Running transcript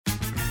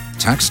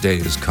Tax day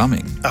is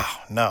coming.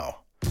 Oh, no.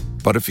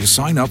 But if you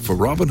sign up for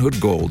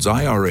Robinhood Gold's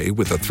IRA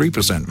with a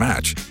 3%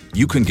 match,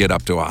 you can get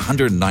up to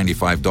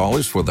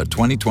 $195 for the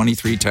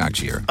 2023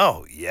 tax year.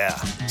 Oh, yeah.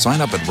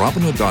 Sign up at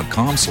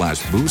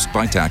Robinhood.com/boost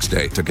by tax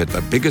day to get the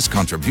biggest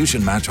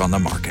contribution match on the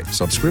market.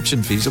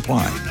 Subscription fees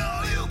apply.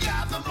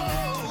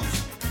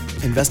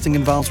 Investing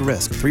involves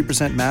risk.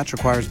 3% match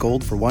requires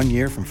gold for 1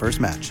 year from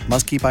first match.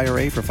 Must keep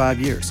IRA for 5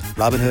 years.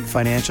 Robinhood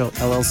Financial,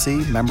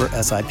 LLC, member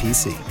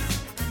SIPC.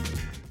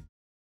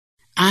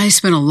 I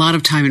spend a lot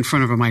of time in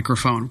front of a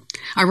microphone.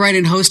 I write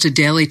and host a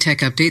daily tech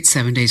update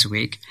 7 days a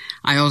week.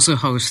 I also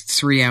host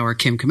 3-hour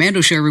Kim Commando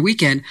Show every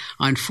weekend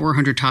on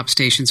 400 top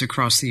stations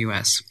across the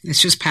U.S.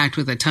 It's just packed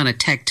with a ton of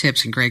tech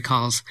tips and great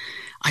calls.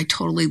 I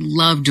totally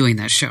love doing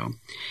that show.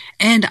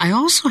 And I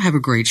also have a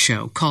great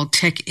show called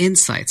Tech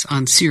Insights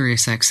on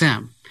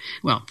SiriusXM.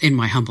 Well, in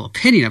my humble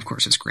opinion, of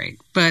course, it's great.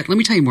 But let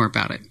me tell you more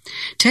about it.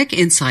 Tech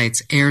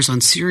Insights airs on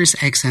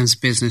SiriusXM's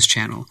business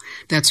channel.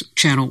 That's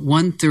channel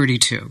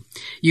 132.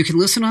 You can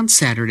listen on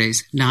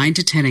Saturdays, 9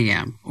 to 10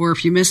 a.m., or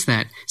if you miss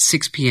that,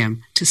 6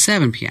 p.m. to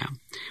 7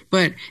 p.m.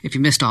 But if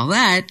you missed all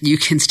that, you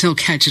can still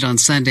catch it on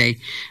Sunday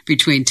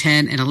between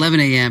 10 and 11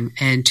 a.m.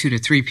 and 2 to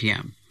 3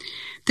 p.m.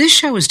 This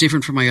show is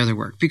different from my other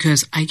work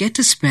because I get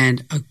to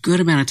spend a good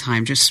amount of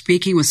time just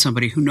speaking with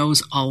somebody who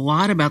knows a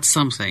lot about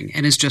something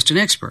and is just an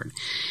expert.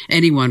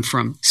 Anyone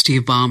from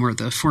Steve Ballmer,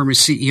 the former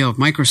CEO of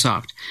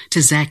Microsoft,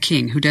 to Zach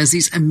King, who does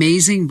these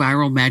amazing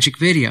viral magic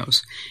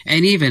videos,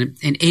 and even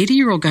an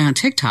 80-year-old guy on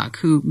TikTok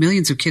who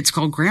millions of kids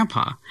call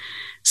Grandpa.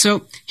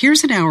 So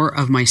here's an hour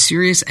of my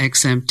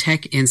SiriusXM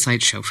Tech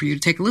Insight show for you to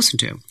take a listen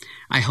to.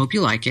 I hope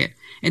you like it.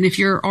 And if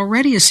you're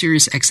already a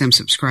SiriusXM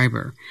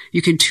subscriber,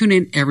 you can tune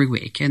in every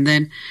week. And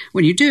then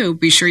when you do,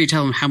 be sure you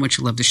tell them how much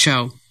you love the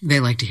show. They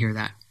like to hear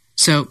that.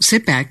 So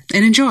sit back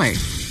and enjoy.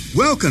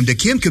 Welcome to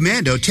Kim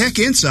Commando Tech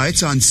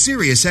Insights on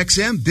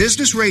SiriusXM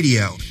Business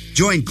Radio.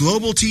 Join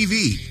Global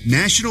TV,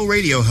 national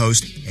radio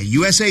host, and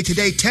USA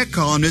Today tech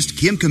columnist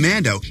Kim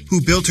Commando,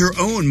 who built her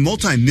own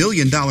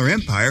multi-million-dollar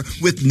empire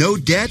with no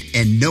debt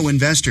and no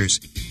investors.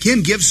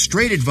 Kim gives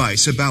straight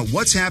advice about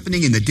what's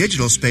happening in the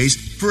digital space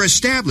for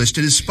established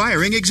and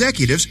aspiring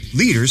executives,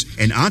 leaders,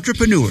 and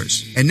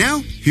entrepreneurs. And now,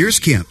 here's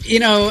Kim. You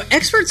know,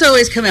 experts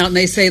always come out and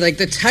they say, like,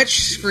 the touch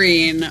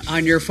screen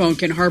on your phone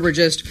can harbor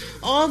just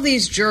all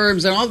these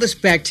germs and all this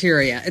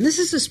bacteria. And this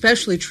is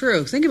especially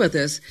true. Think about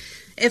this.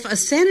 If a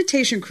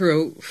sanitation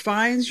crew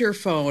finds your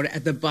phone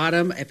at the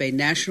bottom of a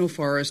National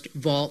Forest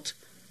vault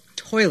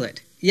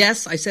toilet,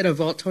 yes, I said a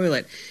vault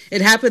toilet.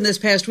 It happened this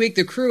past week.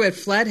 The crew at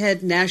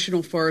Flathead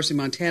National Forest in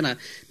Montana,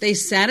 they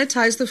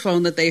sanitized the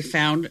phone that they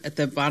found at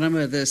the bottom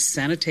of this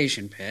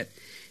sanitation pit.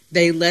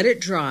 They let it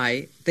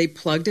dry. They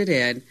plugged it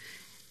in.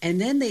 And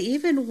then they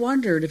even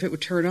wondered if it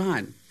would turn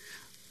on.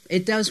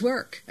 It does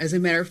work. As a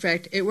matter of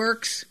fact, it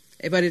works,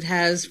 but it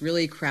has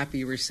really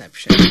crappy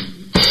reception.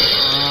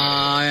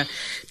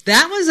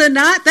 That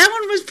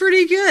one was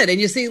pretty good. And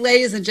you see,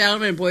 ladies and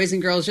gentlemen, boys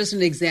and girls, just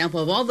an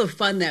example of all the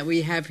fun that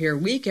we have here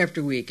week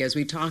after week as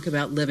we talk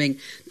about living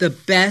the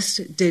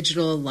best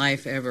digital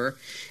life ever.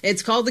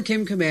 It's called The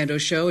Kim Commando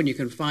Show, and you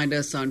can find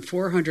us on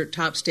 400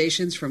 top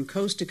stations from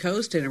coast to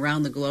coast and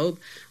around the globe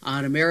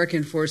on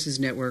American Forces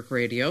Network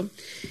Radio.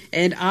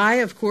 And I,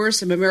 of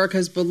course, am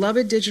America's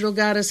beloved digital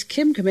goddess,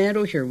 Kim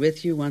Commando, here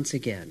with you once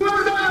again.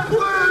 We're not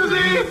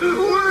worthy!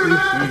 We're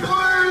not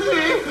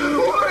worthy!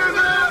 We're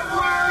not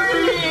worthy!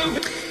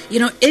 You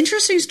know,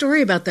 interesting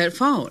story about that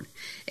phone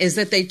is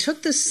that they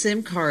took the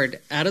SIM card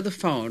out of the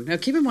phone. Now,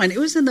 keep in mind, it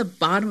was in the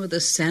bottom of the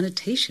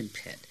sanitation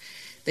pit.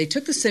 They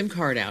took the SIM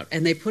card out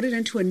and they put it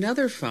into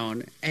another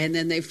phone, and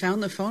then they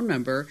found the phone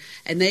number,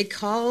 and they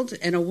called,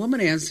 and a woman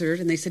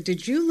answered, and they said,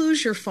 "Did you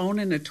lose your phone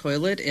in a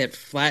toilet at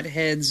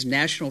Flathead's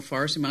National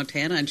Forest in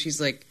Montana?" And she's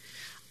like,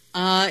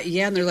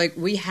 yeah. And they're like,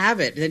 "We have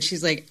it." And then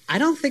she's like, "I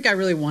don't think I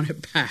really want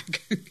it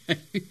back.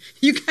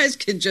 You guys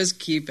can just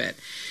keep it."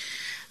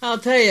 I'll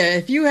tell you,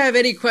 if you have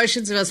any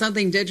questions about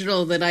something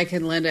digital that I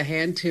can lend a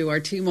hand to, our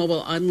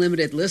T-Mobile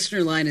Unlimited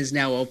listener line is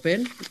now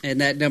open.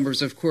 And that number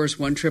is, of course,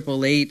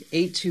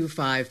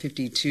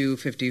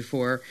 1-888-825-5254.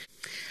 All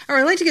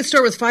right, I'd like to get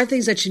started with 5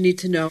 things that you need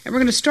to know. And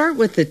we're going to start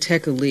with the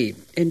tech elite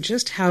and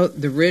just how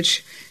the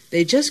rich,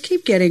 they just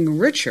keep getting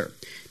richer.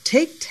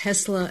 Take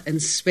Tesla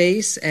and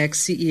SpaceX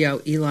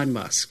CEO Elon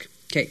Musk.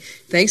 Okay,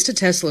 thanks to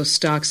Tesla's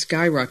stock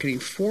skyrocketing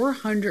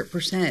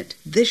 400%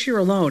 this year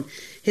alone,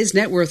 his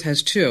net worth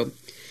has too.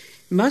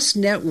 Musk's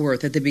net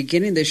worth at the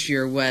beginning of this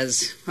year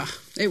was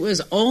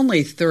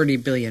only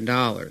 $30 billion.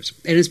 And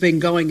it's been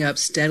going up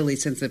steadily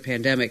since the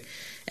pandemic.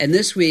 And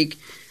this week,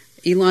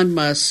 Elon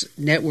Musk's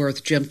net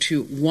worth jumped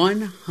to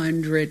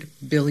 $100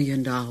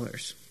 billion. Can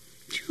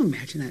you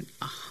imagine that?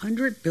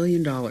 $100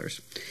 billion.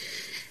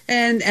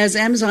 And as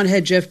Amazon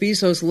head Jeff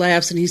Bezos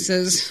laughs and he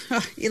says,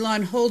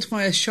 "Elon, hold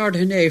my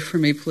Chardonnay for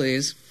me,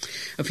 please."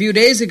 A few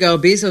days ago,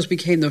 Bezos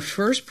became the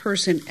first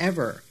person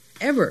ever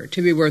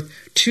to be worth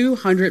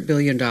 $200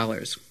 billion.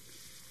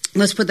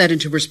 Let's put that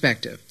into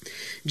perspective.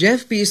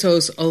 Jeff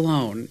Bezos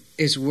alone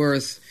is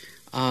worth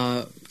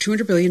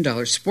 $200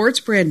 billion. Sports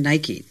brand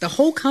Nike, the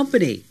whole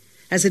company,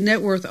 has a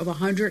net worth of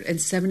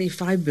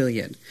 $175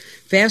 billion.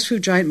 Fast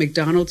food giant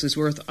McDonald's is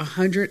worth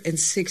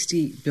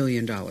 $160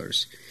 billion.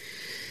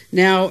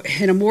 Now,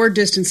 in a more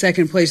distant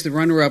second place, the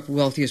runner-up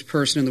wealthiest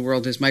person in the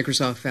world is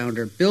Microsoft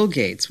founder Bill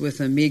Gates with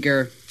a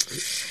meager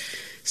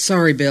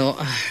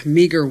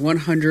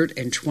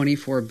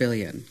 $124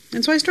 billion.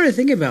 And so I started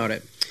thinking about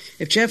it.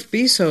 If Jeff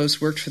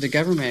Bezos worked for the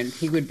government,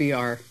 he would be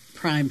our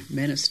prime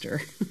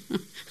minister.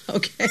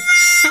 Okay.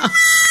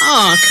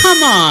 Oh,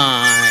 come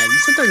on.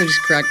 Sometimes I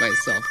just crack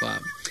myself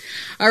up.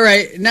 All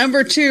right,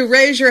 number 2,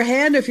 raise your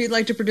hand if you'd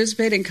like to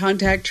participate in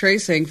contact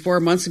tracing.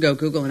 4 months ago,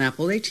 Google and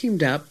Apple, they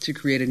teamed up to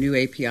create a new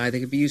API that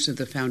could be used as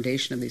the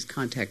foundation of these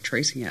contact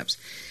tracing apps.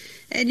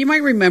 And you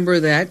might remember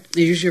that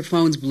you use your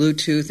phone's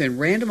Bluetooth and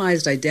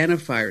randomized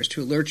identifiers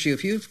to alert you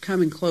if you've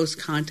come in close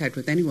contact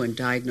with anyone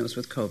diagnosed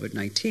with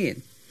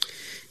COVID-19.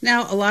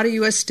 Now, a lot of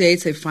U.S.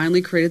 states, they've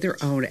finally created their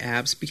own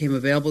apps, became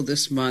available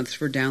this month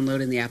for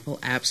download in the Apple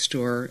App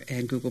Store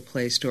and Google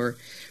Play Store.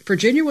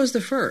 Virginia was the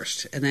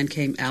first, and then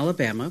came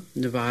Alabama,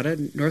 Nevada,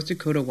 North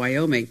Dakota,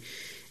 Wyoming,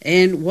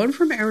 and one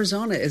from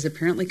Arizona is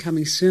apparently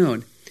coming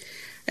soon.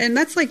 And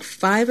that's like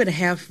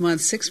 5.5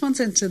 months, 6 months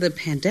into the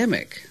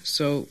pandemic.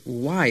 So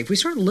why? If we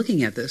start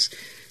looking at this,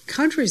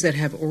 countries that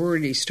have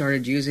already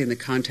started using the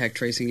contact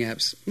tracing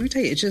apps, let me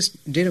tell you, it just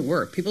didn't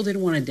work. People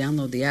didn't want to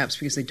download the apps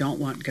because they don't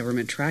want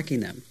government tracking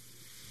them.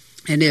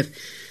 And if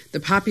the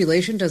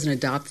population doesn't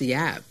adopt the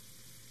app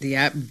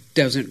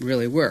doesn't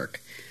really work.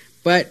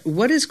 But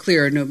what is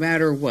clear, no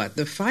matter what,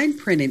 the fine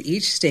print in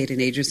each state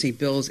and agency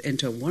builds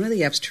into one of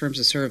the app's terms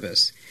of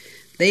service.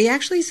 They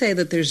actually say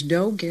that there's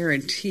no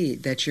guarantee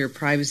that your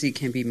privacy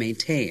can be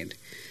maintained.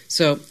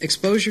 So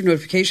exposure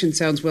notification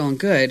sounds well and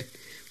good,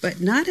 but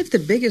not if the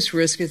biggest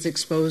risk is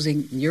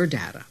exposing your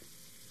data.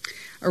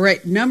 All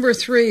right, number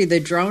 3, the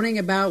droning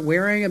about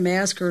wearing a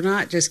mask or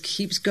not just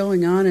keeps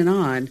going on and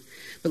on.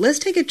 But let's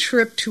take a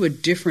trip to a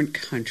different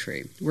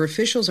country where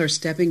officials are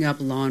stepping up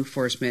law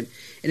enforcement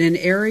in an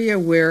area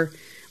where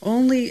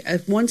only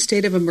one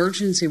state of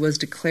emergency was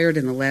declared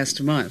in the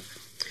last month.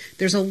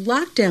 There's a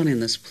lockdown in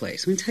this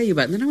place. Let me tell you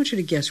about it, and then I want you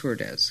to guess where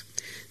it is.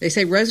 They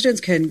say residents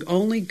can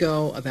only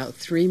go about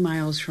 3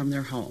 miles from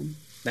their home.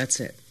 That's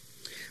it.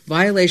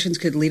 Violations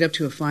could lead up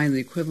to a fine the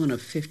equivalent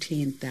of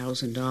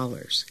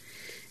 $15,000.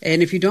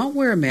 And if you don't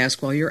wear a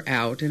mask while you're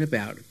out and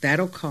about,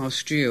 that'll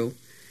cost you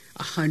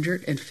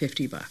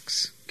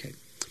 $150. Okay,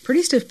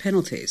 pretty stiff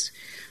penalties.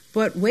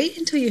 But wait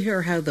until you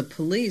hear how the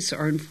police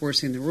are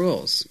enforcing the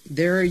rules.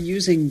 They're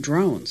using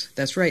drones.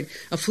 That's right,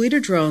 a fleet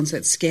of drones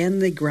that scan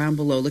the ground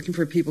below looking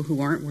for people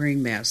who aren't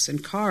wearing masks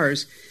and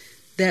cars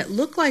that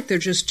look like they're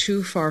just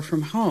too far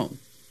from home.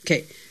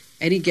 Okay,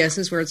 any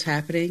guesses where it's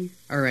happening?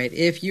 All right,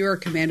 if you're a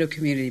Commando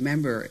community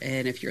member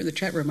and if you're in the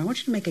chat room, I want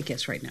you to make a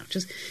guess right now.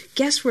 Just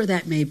guess where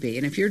that may be.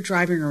 And if you're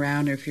driving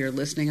around or if you're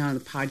listening on the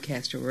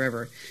podcast or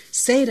wherever,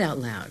 say it out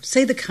loud.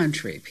 Say the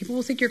country. People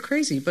will think you're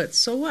crazy, but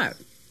so what?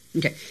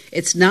 Okay,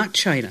 it's not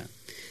China.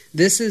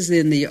 This is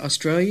in the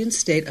Australian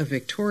state of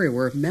Victoria,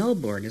 where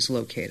Melbourne is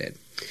located.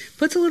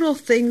 Puts a little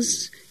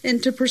things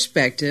into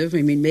perspective.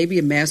 I mean, maybe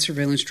a mass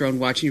surveillance drone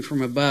watching you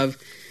from above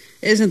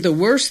isn't the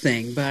worst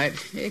thing, but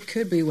it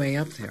could be way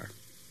up there.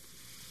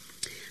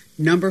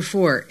 Number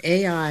 4,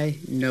 AI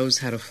knows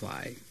how to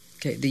fly.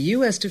 Okay, the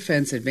U.S.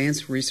 Defense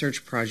Advanced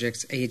Research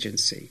Projects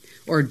Agency,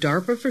 or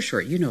DARPA for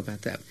short, you know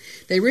about that.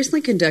 They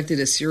recently conducted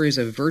a series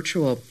of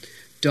virtual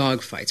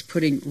dogfights,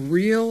 putting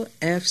real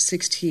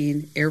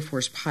F-16 Air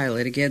Force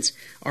pilot against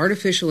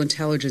artificial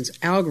intelligence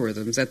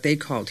algorithms that they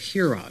called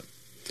Huron.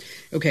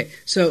 Okay,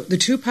 so the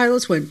 2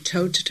 pilots went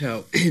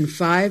toe-to-toe in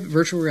 5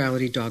 virtual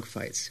reality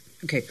dogfights.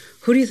 Okay,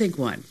 who do you think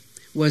won?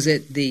 Was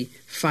it the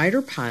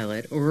fighter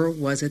pilot or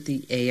was it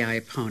the AI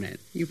opponent?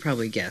 You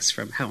probably guessed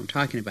from how I'm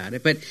talking about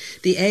it, but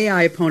the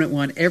AI opponent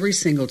won every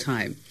single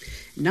time.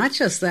 Not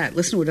just that,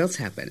 listen to what else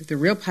happened. The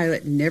real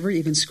pilot never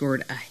even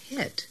scored a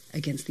hit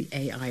against the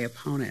AI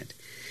opponent.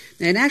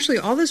 And actually,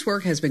 all this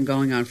work has been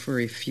going on for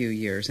a few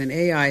years, and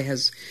AI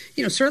has,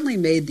 certainly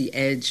made the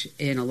edge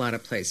in a lot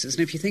of places.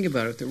 And if you think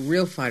about it, the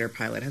real fighter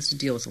pilot has to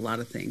deal with a lot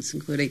of things,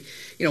 including,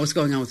 what's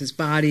going on with his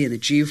body and the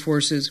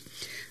G-forces.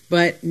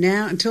 But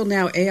until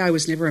now, AI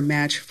was never a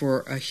match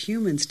for a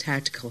human's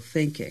tactical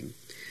thinking.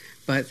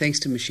 But thanks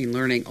to machine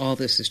learning, all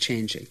this is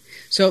changing.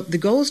 So the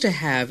goal is to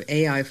have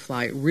AI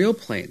fly real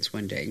planes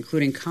one day,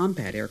 including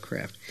combat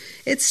aircraft.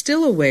 It's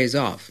still a ways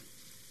off.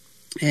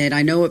 And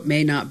I know it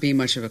may not be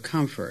much of a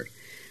comfort,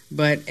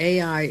 but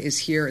AI is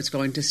here. It's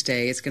going to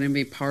stay. It's going to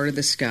be part of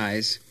the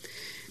skies.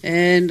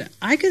 And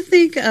I could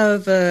think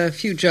of a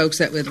few jokes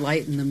that would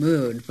lighten the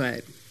mood,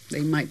 but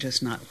they might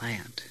just not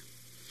land.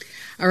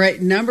 All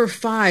right, number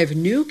 5,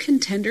 new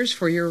contenders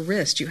for your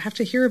wrist. You have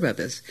to hear about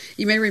this.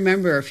 You may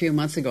remember a few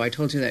months ago I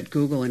told you that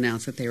Google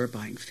announced that they were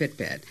buying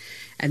Fitbit.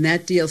 And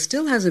that deal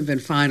still hasn't been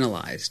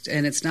finalized,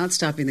 and it's not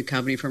stopping the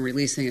company from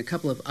releasing a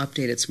couple of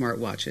updated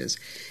smartwatches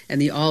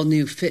and the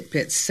all-new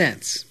Fitbit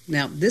Sense.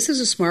 Now, this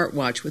is a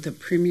smartwatch with a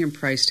premium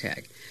price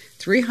tag,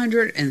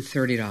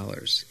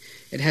 $330.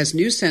 It has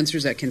new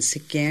sensors that can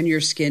scan your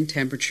skin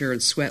temperature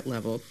and sweat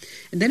level,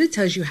 and then it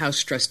tells you how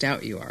stressed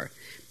out you are.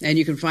 And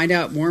you can find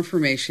out more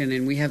information,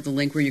 and we have the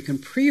link where you can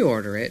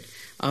pre-order it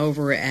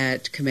over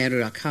at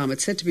commando.com.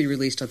 It's set to be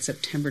released on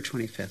September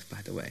 25th,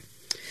 by the way.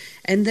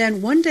 And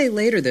then one day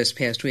later this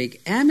past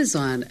week,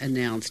 Amazon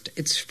announced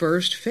its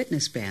first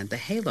fitness band, the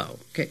Halo.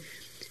 Okay,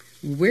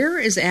 where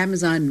is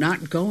Amazon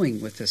not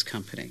going with this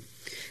company?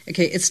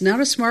 Okay, it's not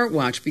a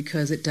smartwatch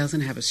because it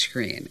doesn't have a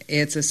screen.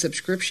 It's a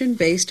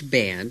subscription-based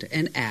band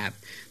and app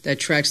that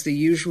tracks the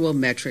usual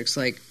metrics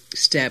like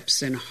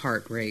steps and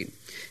heart rate.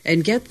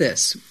 And get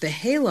this, the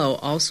Halo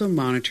also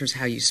monitors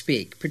how you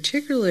speak,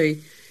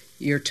 particularly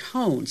your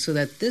tone, so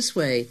that this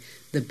way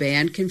the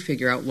band can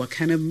figure out what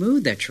kind of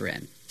mood that you're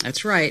in.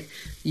 That's right.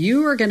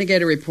 You are going to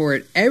get a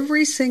report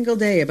every single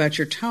day about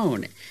your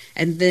tone,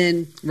 and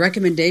then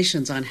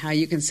recommendations on how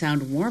you can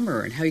sound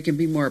warmer and how you can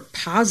be more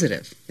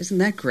positive. Isn't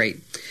that great?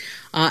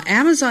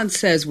 Amazon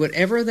says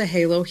whatever the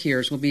Halo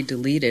hears will be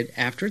deleted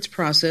after it's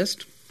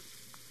processed,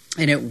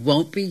 and it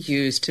won't be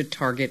used to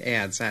target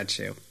ads at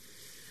you.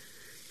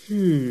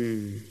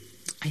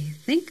 I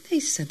think they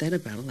said that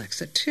about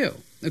Alexa too.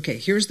 Okay,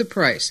 here's the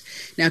price.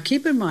 Now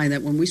keep in mind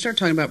that when we start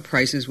talking about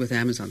prices with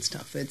Amazon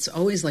stuff, it's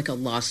always like a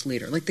loss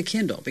leader, like the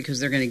Kindle, because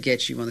they're going to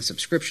get you on the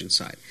subscription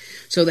side.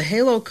 So the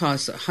Halo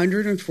costs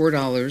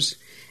 $104,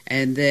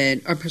 and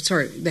then,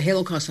 the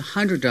Halo costs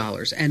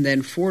 $100 and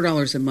then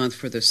 $4 a month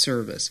for the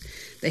service.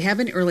 They have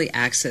an early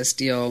access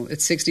deal.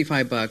 It's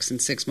 $65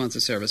 and 6 months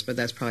of service, but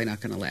that's probably not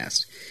going to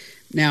last.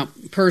 Now,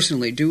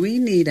 personally, do we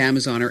need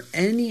Amazon or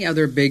any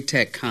other big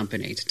tech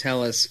company to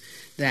tell us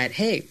that,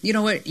 hey, you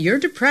know what, you're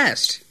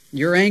depressed,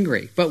 you're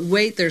angry, but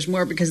wait, there's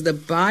more, because the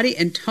body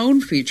and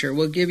tone feature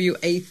will give you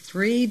a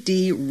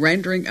 3D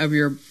rendering of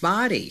your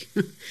body.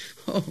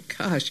 Oh,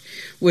 gosh,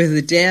 with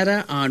the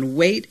data on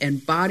weight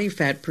and body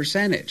fat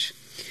percentage.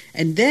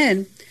 And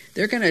then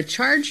they're going to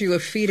charge you a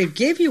fee to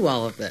give you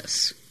all of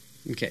this.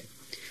 Okay,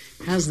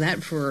 how's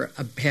that for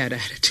a bad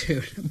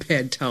attitude, a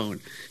bad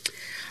tone?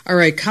 All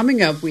right,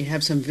 coming up, we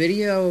have some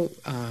video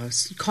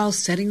call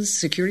settings,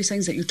 security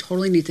settings that you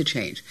totally need to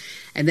change.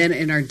 And then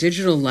in our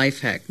digital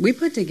life hack, we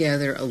put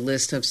together a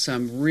list of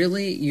some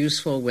really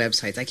useful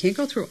websites. I can't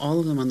go through all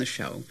of them on the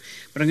show,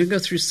 but I'm going to go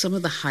through some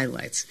of the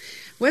highlights.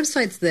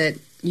 Websites that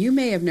you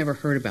may have never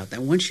heard about,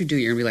 that once you do,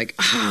 you're going to be like,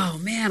 oh,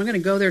 man, I'm going to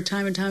go there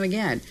time and time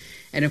again.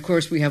 And, of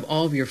course, we have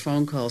all of your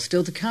phone calls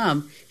still to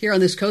come here on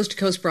this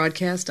coast-to-coast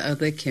broadcast of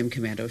the Kim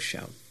Komando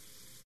Show.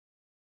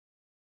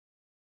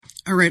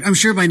 All right, I'm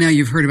sure by now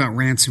you've heard about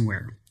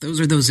ransomware. Those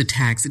are those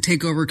attacks that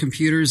take over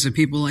computers of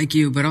people like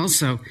you, but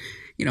also,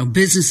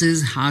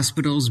 businesses,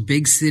 hospitals,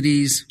 big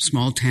cities,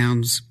 small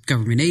towns,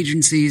 government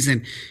agencies,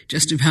 and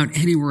just about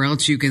anywhere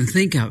else you can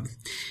think of.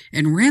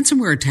 And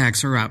ransomware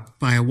attacks are up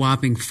by a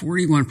whopping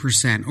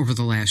 41% over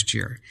the last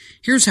year.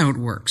 Here's how it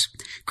works.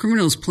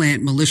 Criminals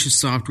plant malicious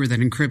software that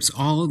encrypts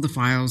all of the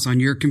files on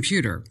your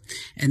computer.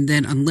 And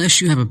then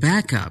unless you have a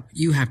backup,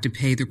 you have to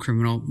pay the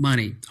criminal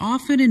money,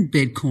 often in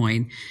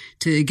Bitcoin,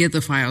 to get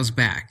the files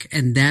back.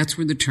 And that's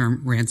where the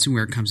term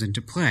ransomware comes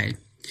into play.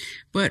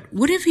 But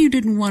what if you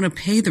didn't want to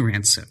pay the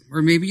ransom?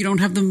 Or maybe you don't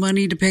have the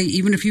money to pay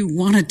even if you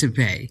wanted to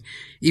pay.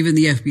 Even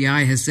the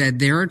FBI has said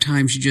there are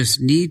times you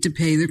just need to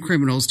pay the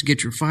criminals to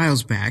get your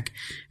files back.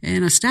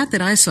 And a stat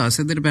that I saw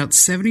said that about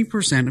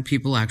 70% of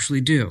people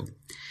actually do.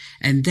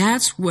 And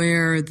that's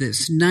where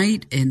this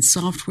knight in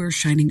software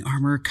shining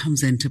armor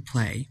comes into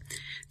play.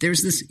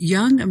 There's this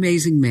young,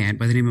 amazing man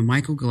by the name of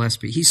Michael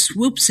Gillespie. He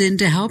swoops in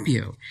to help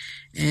you.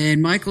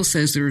 And Michael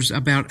says there's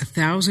about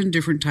 1,000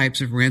 different types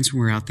of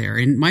ransomware out there.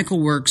 And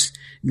Michael works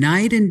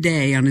night and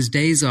day on his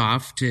days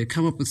off to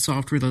come up with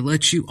software that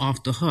lets you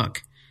off the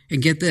hook.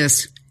 And get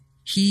this,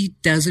 he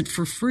does it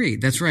for free.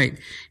 That's right.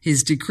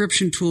 His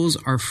decryption tools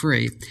are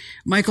free.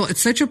 Michael,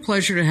 it's such a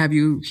pleasure to have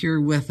you here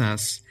with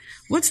us.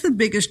 What's the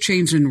biggest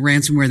change in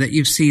ransomware that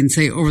you've seen,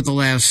 say, over the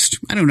last,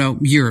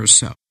 year or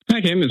so? Hi,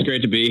 Kim. It's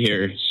great to be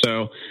here.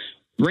 So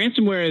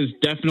ransomware has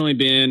definitely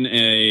been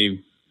a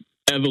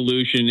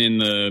evolution in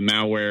the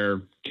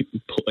malware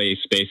place,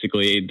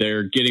 basically.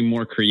 They're getting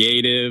more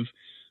creative.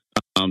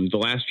 The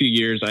last few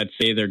years, I'd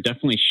say they're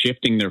definitely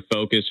shifting their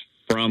focus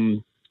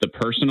from the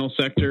personal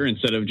sector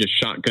instead of just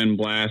shotgun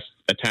blast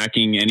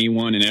attacking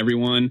anyone and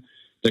everyone.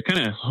 They're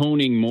kind of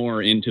honing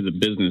more into the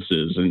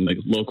businesses and the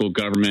local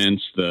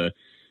governments, the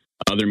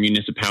other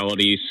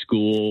municipalities,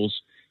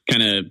 schools,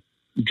 kind of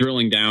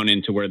drilling down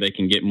into where they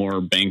can get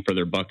more bang for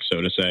their buck,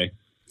 so to say.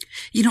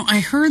 I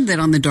heard that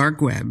on the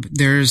dark web,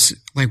 there's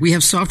we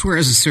have software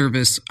as a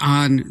service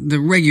on the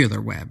regular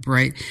web,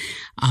 right?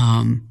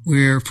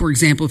 Where, for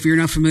example, if you're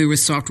not familiar with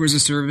software as a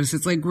service,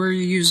 it's like where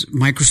you use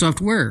Microsoft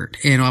Word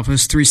and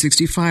Office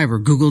 365 or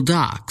Google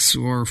Docs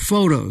or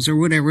Photos or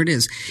whatever it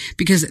is.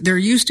 Because there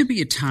used to be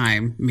a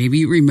time, maybe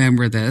you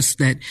remember this,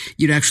 that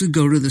you'd actually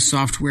go to the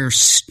software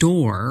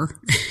store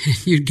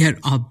and you'd get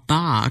a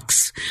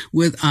box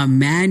with a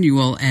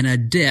manual and a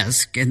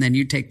disk, and then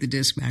you take the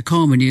disk back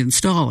home and you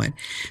install it.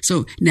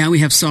 So now we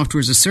have software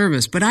as a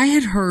service. But I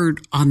had heard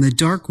on the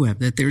dark web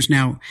that there's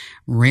now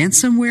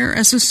ransomware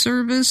as a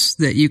service,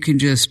 that you can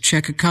just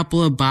check a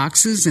couple of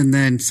boxes and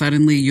then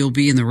suddenly you'll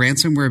be in the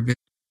ransomware business.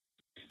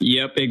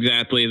 Yep,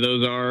 exactly.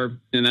 Those are,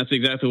 and that's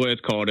exactly what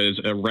it's called, is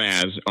a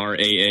RAS,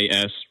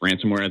 RAAS,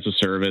 ransomware as a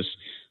service.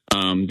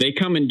 They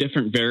come in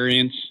different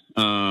variants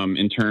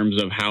in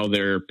terms of how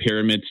their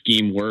pyramid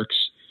scheme works.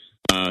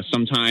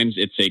 Sometimes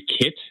it's a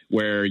kit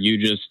where you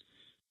just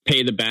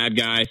pay the bad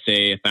guy,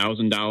 say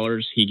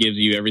 $1,000. He gives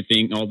you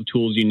everything, all the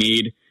tools you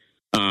need.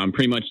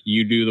 Pretty much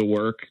you do the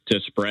work to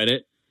spread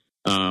it.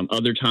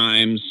 Other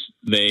times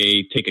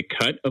they take a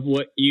cut of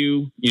what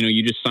you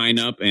just sign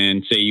up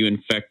and say you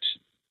infect,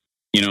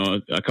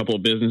 a couple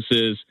of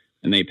businesses,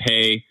 and they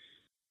pay.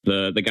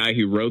 The guy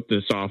who wrote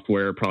the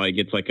software probably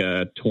gets like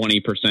a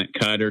 20%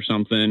 cut or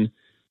something,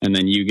 and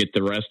then you get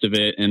the rest of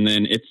it. And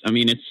then it's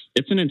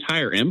an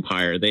entire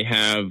empire. They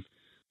have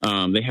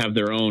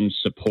their own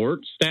support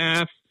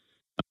staff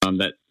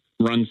that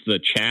runs the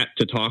chat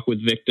to talk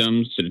with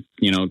victims to,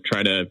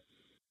 try to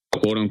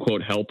quote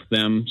unquote help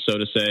them, so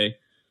to say.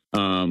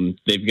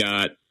 They've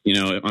got,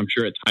 I'm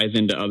sure it ties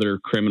into other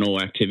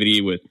criminal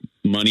activity with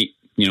money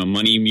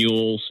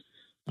mules.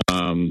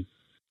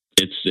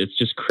 It's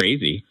just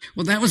crazy.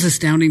 Well, that was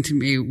astounding to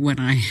me when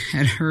I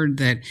had heard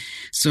that.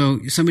 So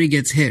somebody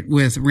gets hit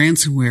with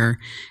ransomware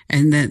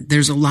and that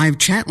there's a live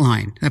chat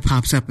line that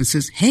pops up and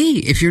says, hey,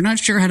 if you're not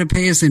sure how to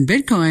pay us in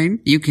Bitcoin,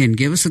 you can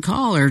give us a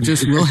call or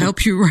just we'll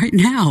help you right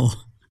now.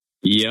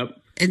 Yep.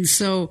 And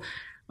so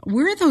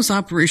where are those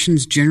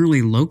operations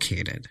generally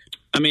located?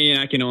 I mean,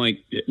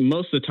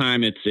 most of the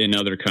time it's in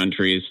other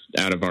countries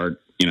out of our,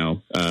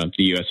 the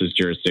U.S.'s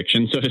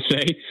jurisdiction, so to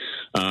say.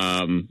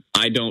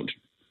 I don't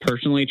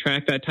personally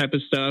track that type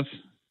of stuff,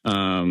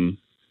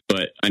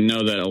 but I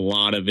know that a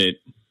lot of it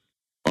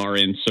are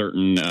in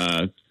certain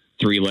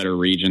 3-letter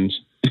regions.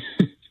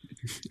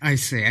 I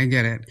see. I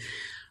get it.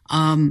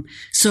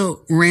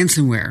 So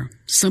ransomware,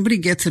 somebody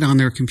gets it on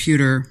their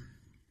computer.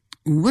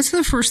 What's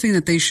the first thing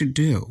that they should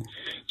do?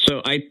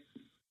 So I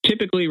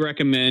typically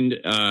recommend,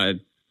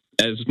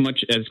 as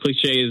much as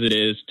cliche as it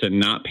is, to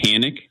not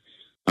panic.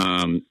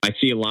 I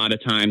see a lot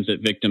of times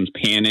that victims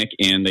panic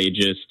and they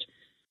just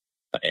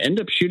end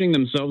up shooting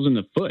themselves in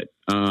the foot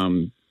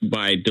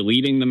by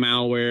deleting the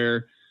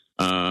malware,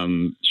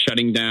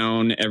 shutting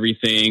down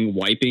everything,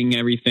 wiping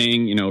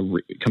everything,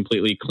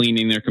 completely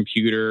cleaning their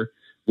computer,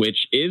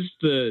 which is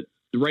the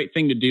right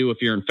thing to do if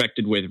you're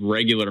infected with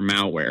regular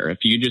malware.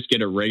 If you just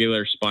get a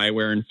regular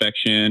spyware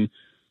infection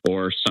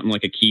or something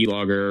like a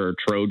keylogger or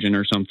Trojan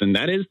or something,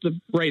 that is the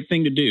right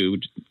thing to do.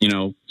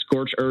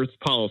 Scorched earth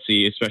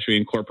policy, especially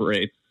in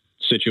corporate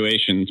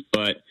situations.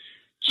 But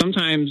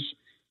sometimes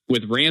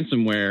with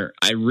ransomware,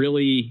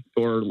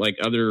 or like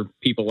other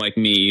people like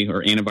me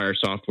or antivirus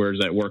softwares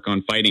that work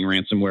on fighting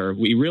ransomware,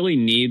 we really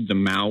need the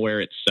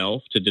malware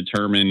itself to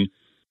determine,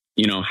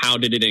 how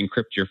did it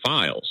encrypt your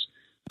files?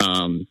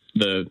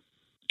 The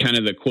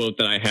quote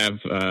that I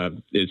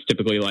have is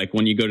typically like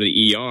when you go to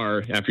the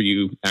ER after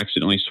you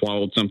accidentally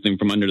swallowed something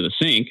from under the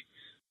sink,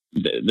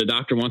 the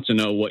doctor wants to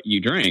know what you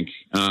drank.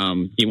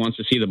 He wants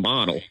to see the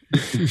bottle.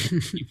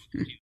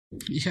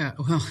 Yeah,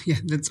 well, yeah,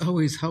 that's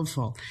always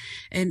helpful.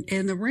 And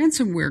the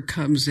ransomware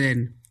comes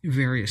in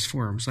various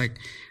forms. Like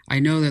I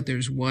know that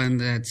there's one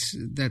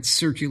that's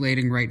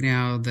circulating right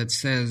now that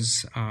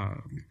says,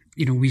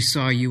 we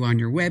saw you on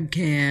your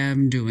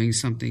webcam doing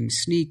something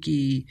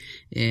sneaky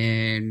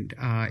and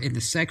in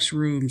the sex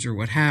rooms or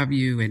what have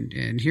you,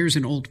 and here's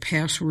an old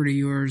password of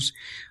yours.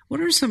 What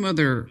are some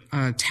other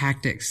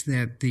tactics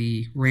that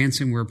the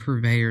ransomware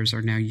purveyors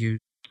are now using?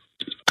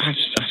 I've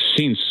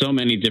seen so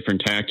many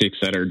different tactics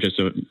that are just,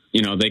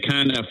 they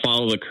kind of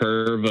follow the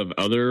curve of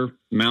other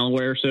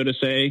malware, so to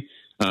say,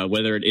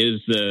 whether it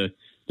is the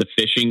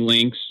phishing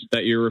links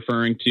that you're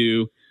referring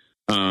to.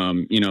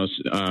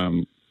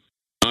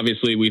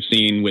 Obviously, we've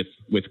seen with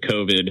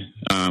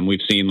COVID,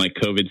 we've seen like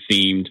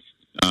COVID-themed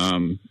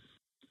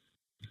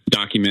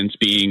documents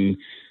being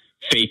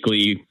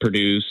fakely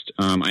produced.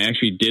 I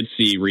actually did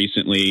see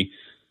recently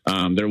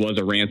there was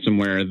a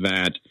ransomware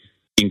that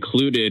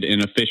included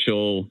an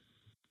official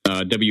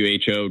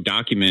WHO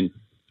document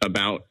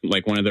about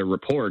like one of their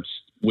reports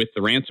with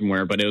the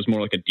ransomware, but it was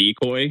more like a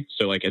decoy.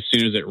 So like as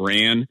soon as it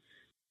ran,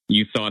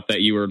 you thought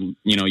that you were,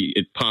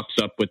 it pops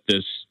up with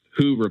this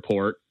WHO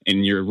report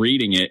and you're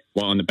reading it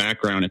while in the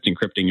background it's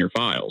encrypting your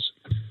files.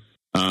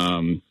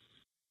 Then,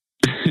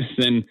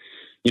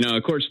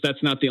 of course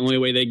that's not the only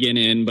way they get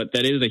in, but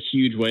that is a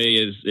huge way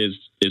is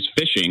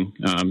phishing.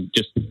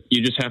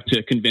 You just have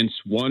to convince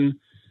one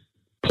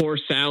poor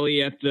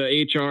Sally at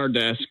the HR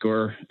desk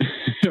or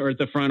at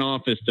the front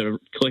office to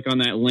click on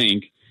that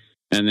link.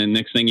 And then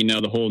next thing you know,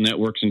 the whole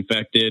network's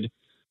infected.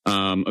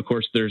 Of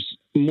course, there's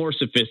more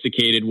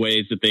sophisticated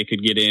ways that they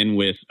could get in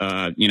with,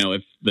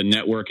 if the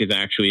network is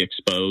actually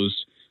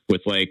exposed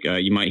with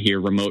you might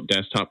hear remote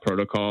desktop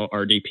protocol,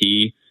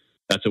 RDP.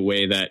 That's a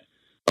way that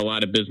a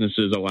lot of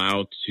businesses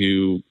allow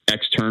to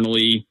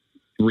externally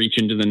reach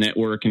into the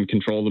network and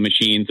control the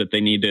machines that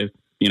they need to,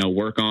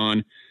 work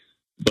on.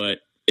 But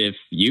if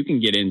you can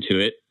get into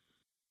it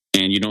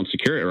and you don't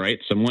secure it right,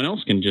 someone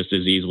else can just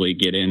as easily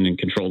get in and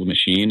control the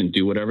machine and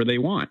do whatever they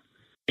want.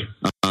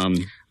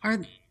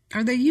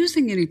 Are they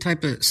using any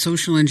type of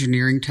social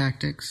engineering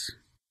tactics?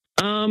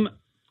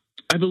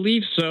 I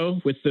believe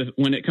so.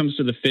 When it comes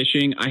to the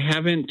phishing, I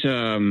haven't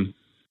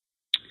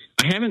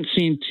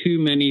seen too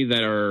many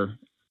that are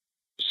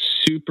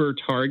super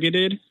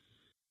targeted.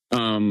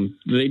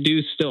 They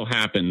do still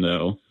happen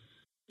though,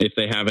 if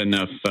they have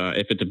enough.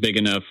 If it's a big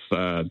enough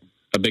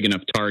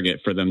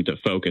target for them to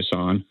focus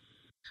on.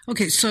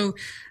 Okay, so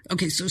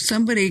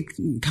somebody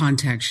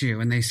contacts you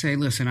and they say,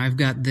 "Listen, I've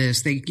got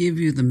this." They give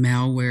you the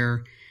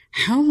malware.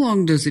 How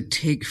long does it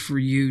take for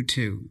you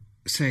to,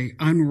 say,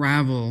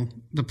 unravel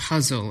the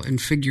puzzle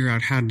and figure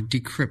out how to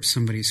decrypt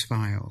somebody's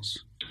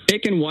files?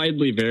 It can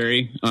widely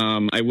vary.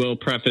 I will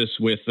preface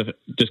with the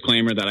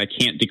disclaimer that I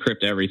can't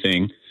decrypt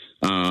everything.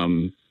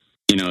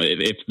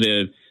 If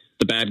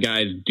the bad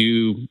guys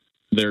do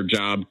their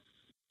job,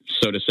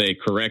 so to say,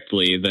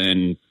 correctly,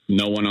 then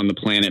no one on the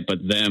planet but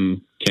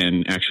them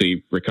can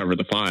actually recover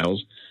the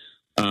files.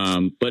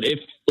 But if,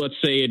 let's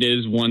say, it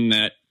is one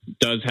that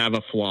does have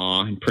a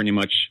flaw, and pretty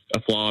much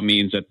a flaw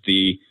means that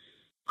the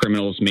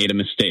criminals made a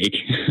mistake.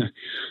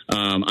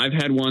 I've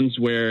had ones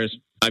where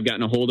I've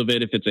gotten a hold of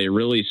it. If it's a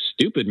really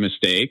stupid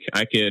mistake,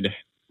 I could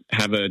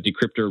have a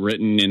decryptor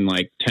written in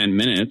like 10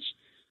 minutes.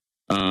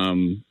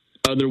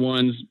 Other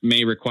ones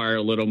may require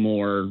a little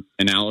more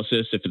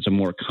analysis. If it's a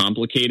more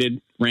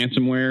complicated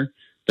ransomware,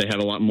 they have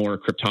a lot more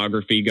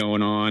cryptography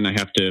going on. I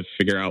have to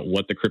figure out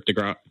what the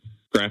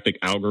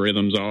cryptographic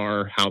algorithms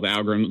are, how the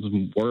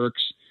algorithm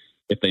works.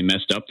 If they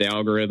messed up the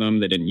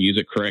algorithm, they didn't use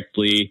it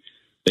correctly,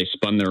 they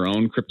spun their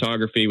own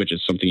cryptography, which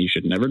is something you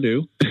should never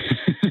do.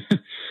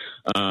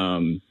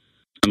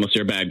 Unless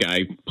you're a bad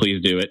guy,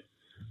 please do it.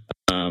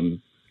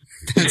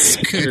 That's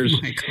good,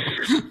 Michael.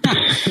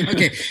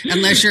 Okay,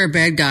 unless you're a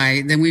bad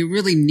guy, then we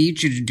really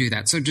need you to do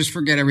that. So just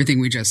forget everything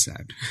we just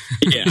said.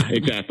 Yeah,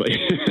 exactly.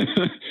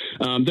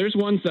 There's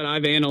ones that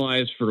I've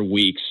analyzed for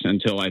weeks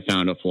until I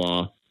found a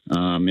flaw.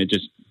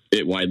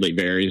 It widely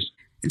varies.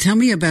 Tell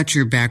me about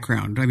your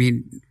background. I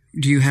mean,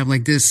 do you have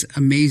like this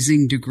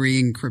amazing degree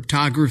in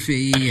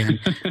cryptography and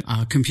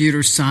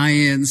computer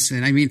science?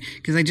 And I mean,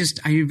 because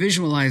I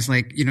visualize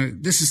like,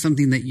 this is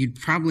something that you'd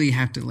probably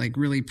have to like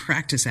really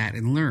practice at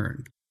and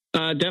learn.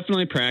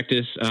 Definitely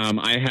practice.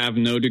 I have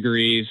no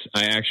degrees.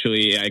 I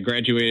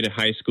graduated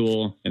high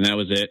school and that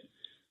was it.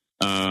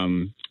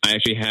 I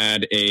actually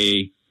had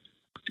a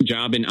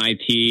job in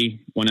IT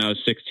when I was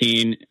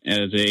 16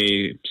 as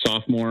a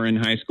sophomore in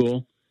high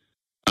school.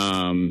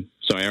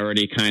 So I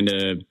already kind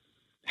of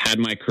had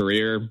my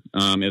career. It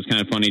was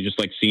kind of funny, just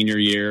like senior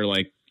year,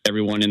 like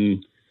everyone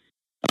in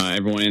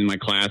my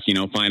class,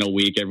 final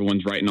week,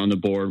 everyone's writing on the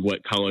board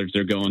what college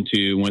they're going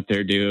to, what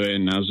they're doing.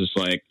 And I was just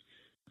like,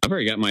 I've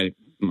already got my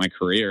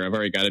career. I've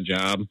already got a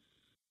job,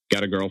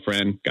 got a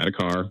girlfriend, got a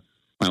car.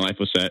 My life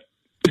was set.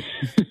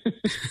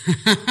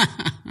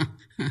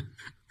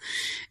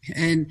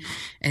 And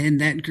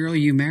that girl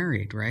you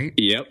married, right?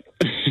 Yep.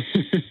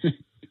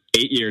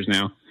 8 years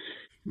now.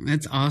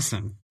 That's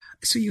awesome.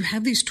 So you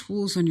have these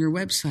tools on your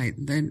website,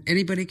 then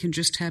anybody can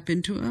just tap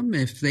into them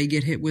if they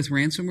get hit with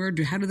ransomware.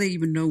 How do they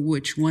even know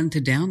which one to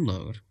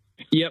download?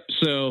 Yep.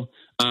 So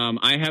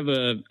I have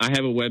a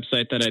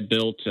website that I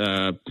built,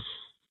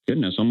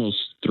 almost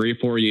 3 or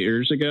 4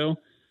 years ago.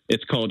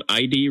 It's called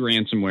ID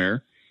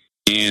Ransomware.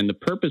 And the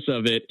purpose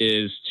of it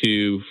is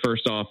to,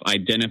 first off,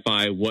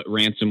 identify what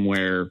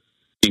ransomware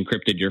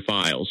encrypted your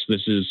files.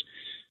 This is,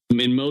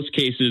 in most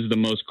cases, the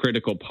most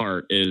critical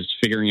part is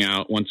figuring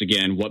out, once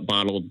again, what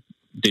bottle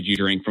did you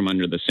drink from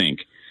under the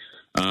sink?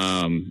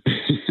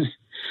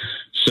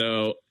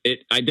 So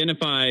it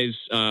identifies,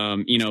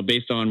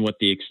 based on what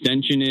the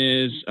extension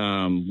is,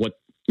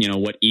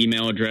 what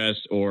email address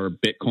or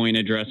Bitcoin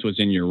address was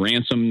in your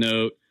ransom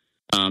note.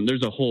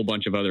 There's a whole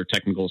bunch of other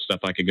technical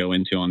stuff I could go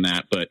into on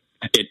that, but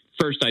it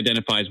first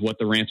identifies what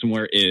the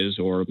ransomware is,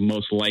 or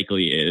most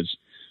likely is.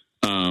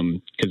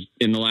 Because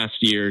in the last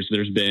years,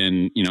 there's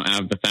been,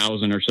 out of the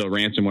 1,000 or so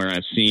ransomware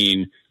I've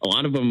seen, a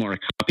lot of them are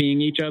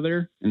copying each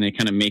other, and they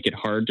kind of make it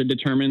hard to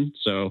determine.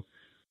 So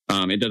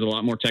it does a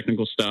lot more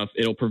technical stuff.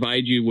 It'll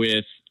provide you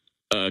with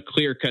a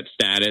clear-cut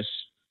status,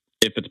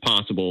 if it's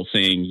possible,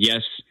 saying,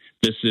 yes,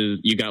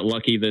 you got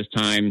lucky this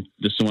time,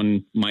 this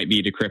one might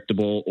be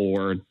decryptable,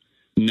 or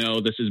no,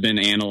 this has been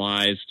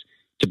analyzed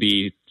to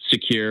be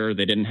secure,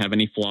 they didn't have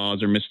any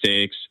flaws or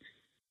mistakes.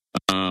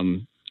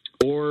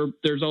 Or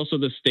there's also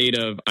the state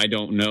of, I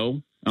don't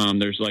know.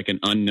 There's like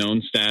an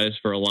unknown status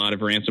for a lot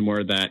of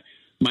ransomware that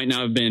might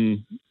not have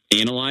been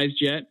analyzed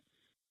yet.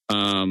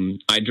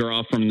 I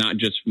draw from not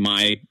just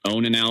my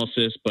own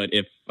analysis, but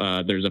if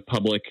there's a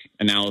public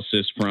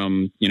analysis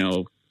from,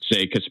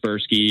 say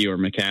Kaspersky or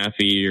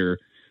McAfee or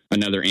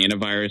another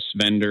antivirus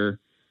vendor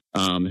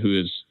who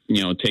is,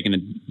 taking a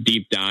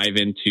deep dive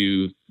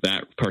into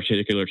that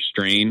particular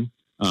strain,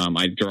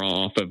 I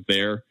draw off of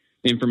their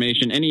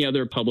information, any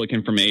other public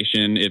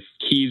information. If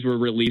keys were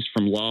released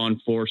from law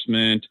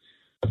enforcement,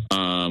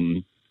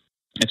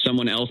 if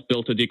someone else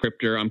built a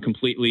decryptor, I'm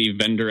completely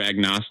vendor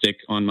agnostic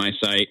on my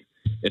site.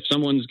 If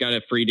someone's got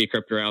a free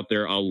decryptor out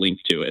there, I'll link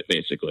to it,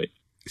 basically.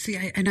 See,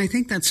 I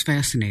think that's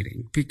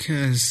fascinating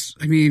because,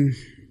 I mean,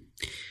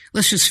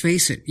 let's just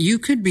face it, you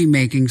could be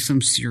making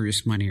some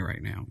serious money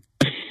right now.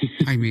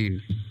 I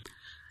mean,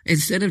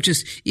 instead of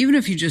just, even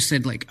if you just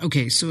said like,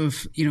 okay, so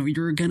if,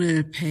 you're going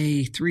to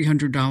pay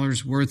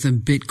 $300 worth of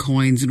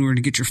Bitcoins in order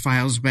to get your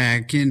files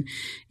back, and,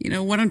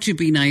 why don't you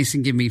be nice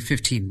and give me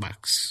 $15,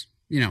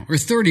 or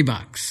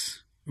 $30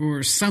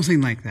 or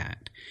something like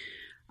that.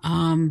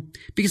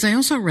 Because I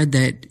also read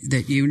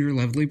that you and your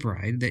lovely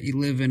bride, that you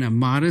live in a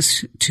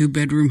modest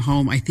 2-bedroom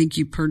home. I think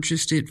you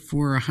purchased it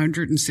for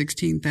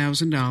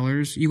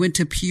 $116,000. You went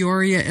to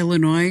Peoria,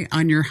 Illinois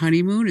on your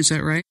honeymoon. Is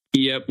that right?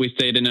 Yep. We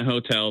stayed in a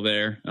hotel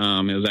there.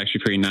 It was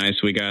actually pretty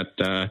nice. We got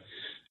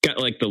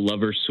like the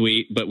lover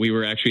suite, but we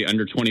were actually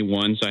under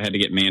 21. So I had to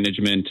get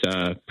management,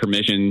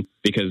 permission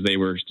because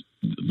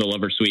the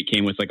lover suite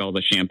came with like all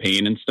the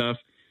champagne and stuff.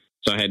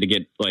 So I had to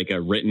get like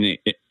a written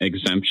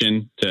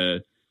exemption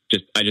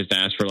I just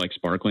asked for like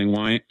sparkling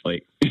wine,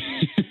 like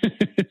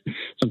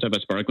some type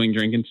of sparkling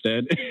drink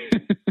instead.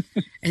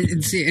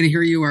 and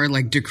here you are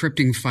like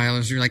decrypting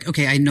files. You're like,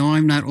 okay, I know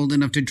I'm not old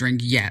enough to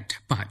drink yet,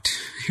 but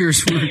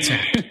here's where it's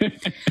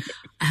at.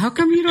 How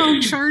come you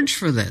don't charge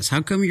for this?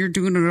 How come you're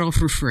doing it all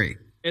for free?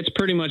 It's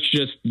pretty much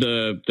just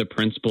the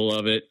principle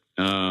of it.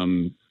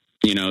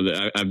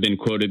 I've been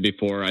quoted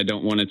before. I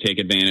don't want to take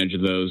advantage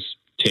of those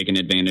taken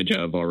advantage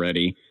of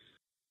already.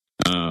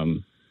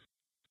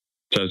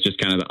 So it's just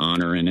kind of the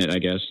honor in it, I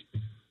guess.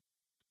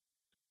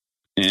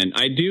 And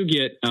I do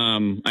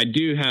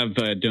have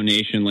a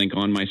donation link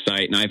on my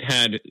site, and I've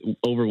had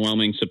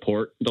overwhelming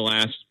support the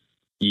last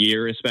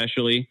year,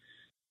 especially.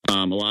 A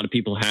lot of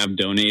people have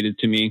donated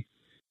to me,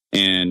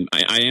 and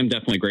I am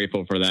definitely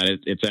grateful for that.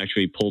 It's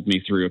actually pulled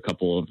me through a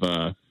couple of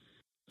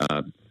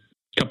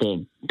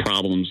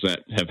problems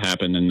that have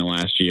happened in the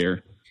last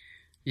year.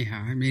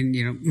 Yeah, I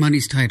mean,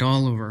 money's tight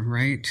all over,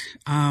 right?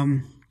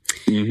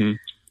 Mm-hmm.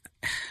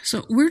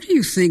 So where do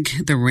you think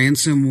the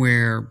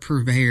ransomware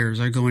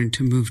purveyors are going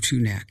to move to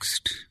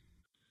next?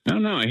 I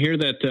don't know. I hear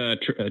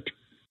that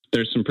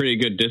there's some pretty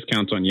good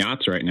discounts on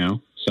yachts right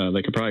now, so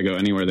they could probably go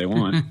anywhere they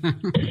want.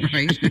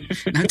 Right?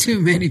 Not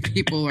too many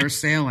people are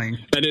sailing.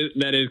 That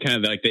is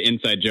kind of like the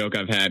inside joke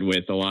I've had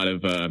with a lot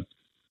of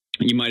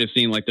you might have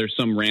seen like there's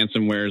some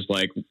ransomwares,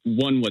 like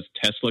one was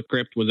Tesla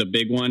Crypt was a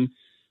big one.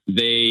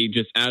 They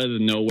just out of the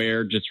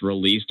nowhere just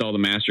released all the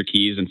master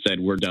keys and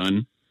said, we're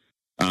done.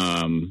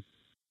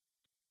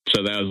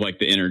 So that was like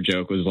the inner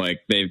joke was like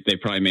they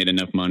probably made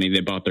enough money.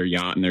 They bought their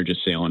yacht and they're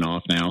just sailing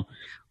off now.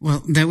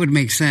 Well, that would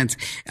make sense.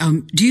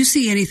 Do you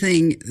see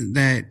anything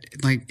that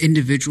like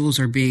individuals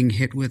are being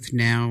hit with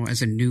now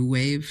as a new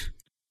wave?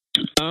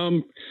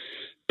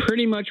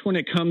 Pretty much when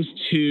it comes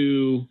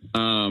to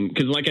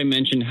because like I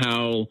mentioned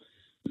how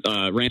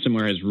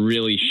ransomware has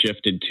really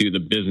shifted to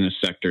the business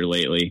sector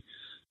lately.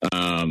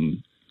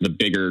 The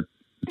bigger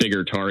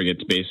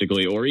targets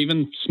basically, or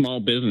even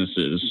small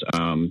businesses.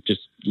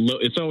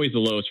 It's always the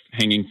lowest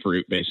hanging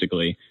fruit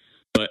basically.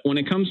 But when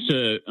it comes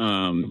to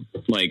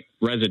like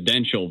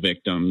residential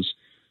victims,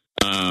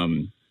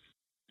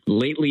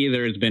 lately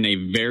there's been a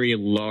very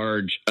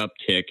large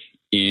uptick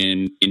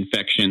in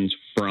infections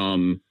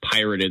from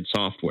pirated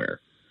software.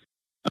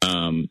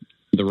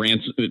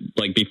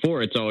 Like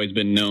before, it's always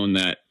been known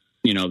that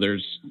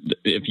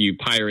if you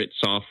pirate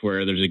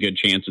software, there's a good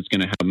chance it's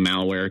going to have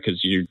malware because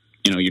you're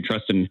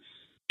trusting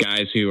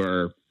guys who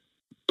are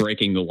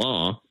breaking the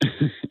law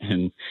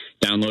and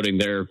downloading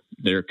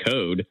their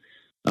code.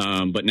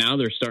 But now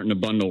they're starting to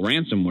bundle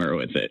ransomware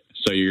with it.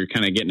 So you're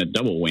kind of getting a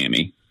double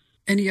whammy.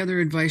 Any other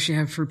advice you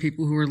have for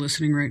people who are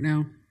listening right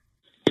now?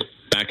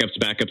 Backups.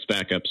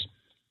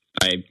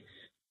 I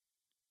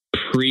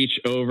preach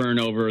over and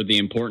over the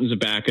importance of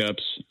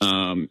backups.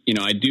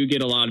 I do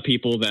get a lot of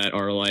people that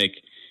are like,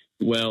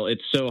 well,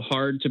 it's so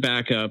hard to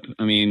back up.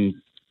 I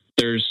mean,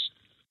 there's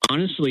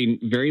honestly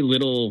very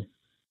little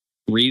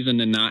reason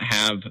to not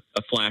have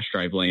a flash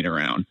drive laying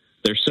around.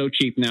 They're so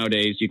cheap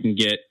nowadays. You can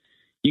get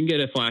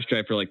a flash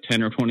drive for like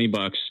 $10 or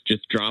 $20.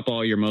 Just drop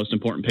all your most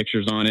important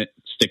pictures on it,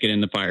 stick it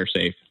in the fire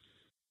safe.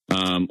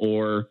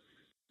 Or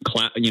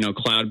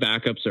cloud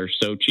backups are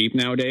so cheap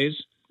nowadays.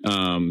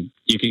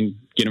 You can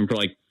get them for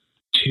like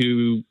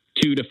 $2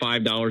 to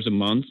 $5 a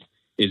month.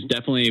 Is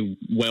definitely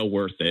well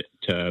worth it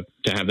to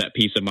have that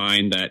peace of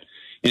mind that,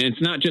 and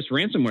it's not just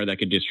ransomware that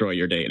could destroy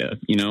your data.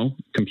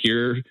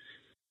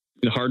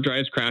 The hard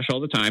drives crash all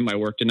the time. I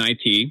worked in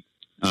IT.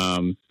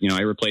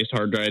 I replaced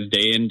hard drives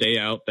day in, day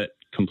out that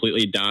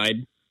completely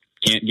died.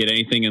 Can't get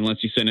anything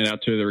unless you send it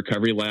out to the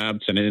recovery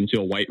lab, send it into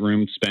a white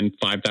room, spend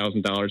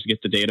 $5,000 to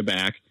get the data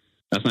back.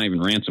 That's not even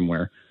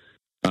ransomware.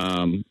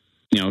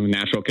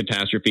 Natural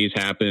catastrophes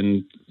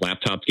happen.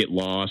 Laptops get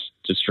lost,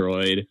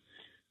 destroyed.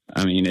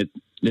 I mean,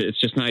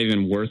 it's just not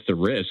even worth the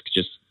risk.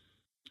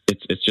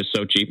 It's just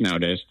so cheap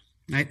nowadays.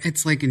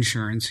 It's like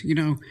insurance.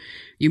 You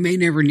may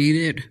never need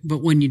it,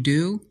 but when you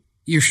do,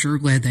 you're sure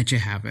glad that you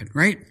have it,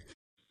 right?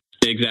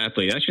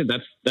 Exactly.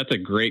 That's a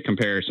great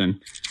comparison.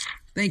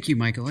 Thank you,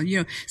 Michael.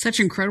 And such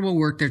incredible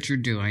work that you're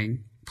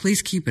doing.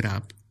 Please keep it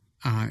up.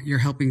 You're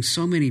helping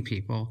so many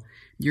people.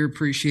 You're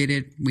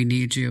appreciated. We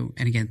need you.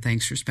 And again,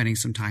 thanks for spending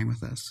some time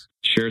with us.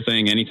 Sure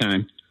thing.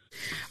 Anytime.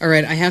 All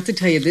right, I have to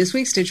tell you, this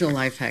week's digital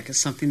life hack is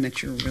something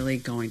that you're really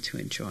going to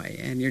enjoy,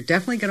 and you're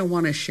definitely going to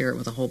want to share it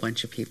with a whole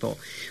bunch of people.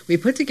 We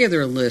put together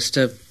a list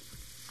of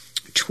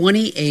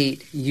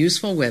 28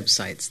 useful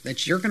websites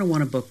that you're going to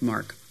want to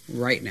bookmark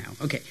right now.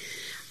 Okay,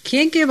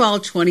 can't give all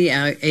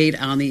 28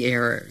 on the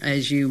air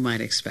as you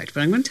might expect,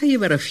 but I'm going to tell you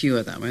about a few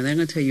of them, and then I'm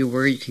going to tell you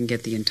where you can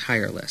get the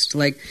entire list.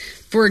 Like,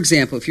 for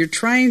example, if you're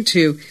trying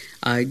to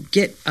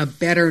get a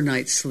better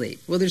night's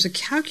sleep, well, there's a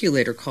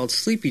calculator called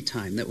Sleepy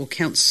Time that will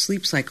count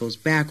sleep cycles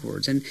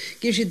backwards and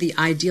gives you the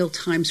ideal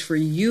times for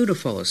you to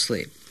fall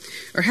asleep.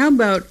 Or how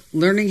about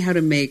learning how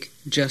to make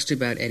just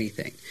about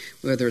anything,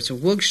 whether it's a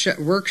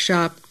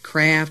workshop,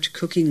 craft,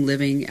 cooking,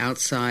 living,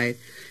 outside.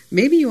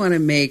 Maybe you want to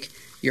make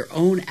your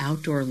own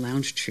outdoor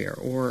lounge chair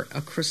or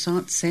a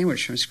croissant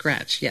sandwich from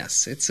scratch.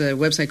 Yes, it's a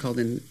website called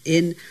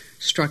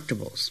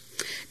Instructables.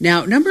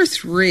 Now, number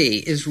 3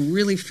 is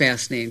really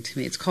fascinating to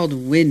me. It's called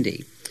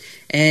Windy.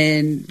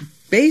 And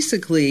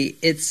basically,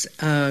 it's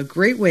a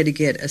great way to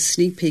get a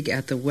sneak peek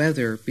at the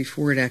weather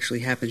before it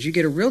actually happens. You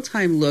get a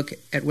real-time look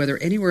at weather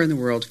anywhere in the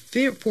world,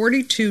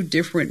 42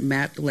 different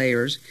map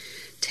layers,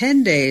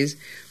 10 days,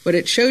 but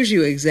it shows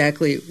you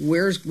exactly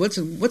what's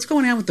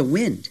going on with the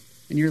wind.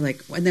 And you're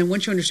like, and then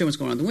once you understand what's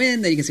going on with the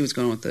wind, then you can see what's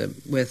going on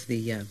with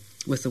the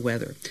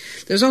weather.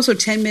 There's also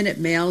 10-minute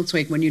mail. It's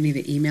like when you need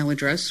an email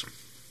address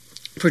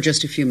for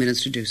just a few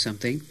minutes to do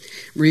something.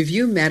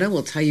 Review Meta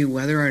will tell you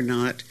whether or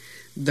not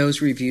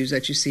those reviews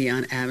that you see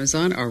on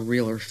Amazon are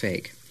real or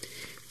fake.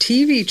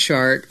 TV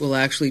Chart will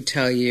actually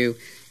tell you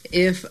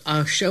if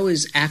a show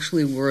is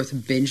actually worth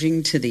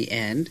binging to the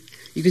end.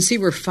 You can see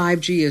where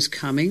 5G is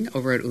coming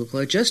over at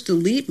Ookla. Just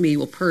Delete Me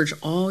will purge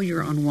all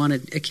your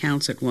unwanted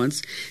accounts at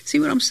once. See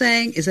what I'm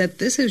saying? Is that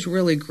this is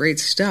really great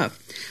stuff.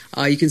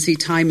 You can see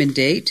time and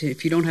date.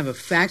 If you don't have a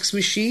fax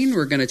machine,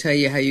 we're going to tell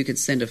you how you can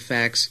send a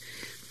fax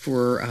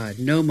for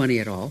no money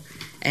at all.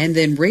 And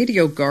then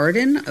Radio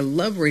Garden. I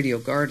love Radio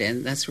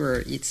Garden. That's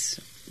where it's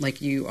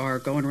like you are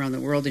going around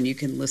the world and you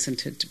can listen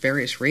to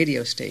various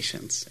radio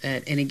stations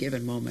at any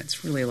given moment.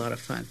 It's really a lot of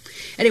fun.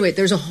 Anyway,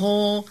 there's a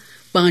whole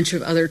bunch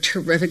of other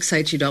terrific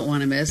sites you don't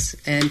want to miss.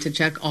 And to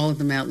check all of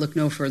them out, look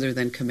no further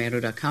than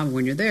commando.com.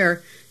 When you're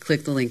there,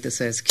 click the link that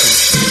says Kim.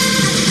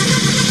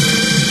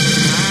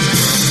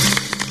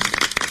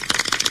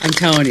 I'm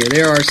telling you,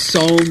 there are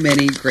so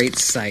many great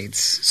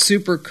sites.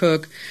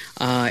 Supercook.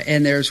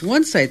 And there's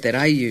one site that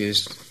I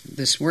used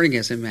this morning,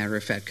 as a matter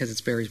of fact, because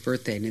it's Barry's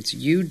birthday, and it's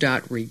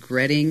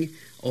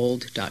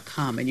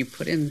you.regrettingold.com. And you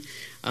put in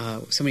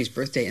somebody's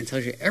birthday and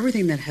tells you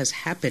everything that has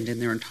happened in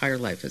their entire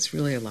life. It's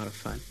really a lot of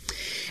fun.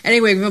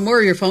 Anyway, more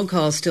of your phone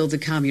calls still to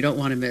come. You don't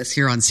want to miss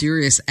here on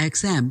Sirius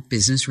XM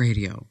Business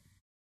Radio.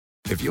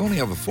 If you only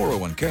have a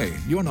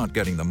 401k, you're not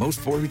getting the most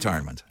for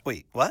retirement.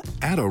 Wait, what?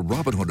 Add a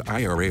Robinhood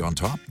IRA on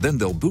top, then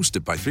they'll boost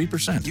it by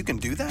 3%. You can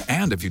do that?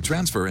 And if you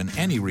transfer in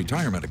any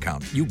retirement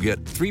account, you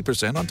get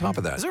 3% on top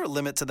of that. Is there a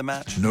limit to the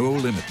match? No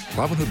limit.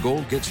 Robinhood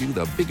Gold gets you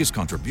the biggest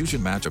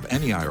contribution match of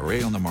any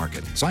IRA on the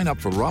market. Sign up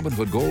for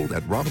Robinhood Gold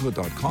at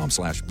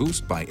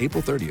Robinhood.com/boost by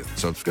April 30th.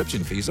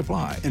 Subscription fees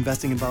apply.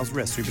 Investing involves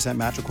risk. 3%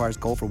 match requires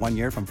gold for 1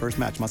 year from first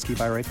match. Must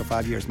keep IRA for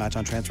 5 years. Match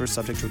on transfers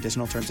subject to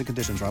additional terms and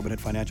conditions. Robinhood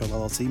Financial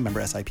LLC,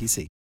 member SIPC.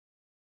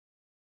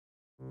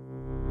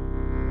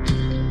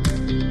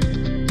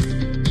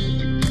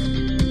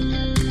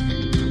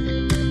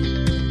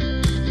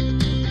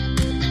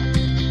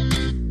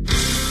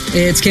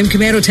 It's Kim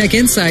Commando Tech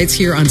Insights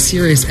here on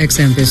Sirius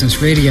XM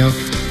Business Radio.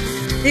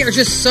 They are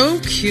just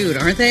so cute,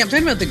 aren't they? I'm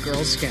talking about the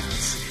Girl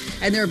Scouts.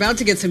 And they're about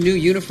to get some new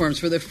uniforms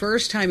for the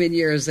first time in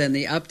years, and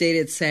the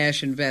updated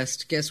sash and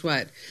vest. Guess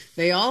what?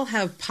 They all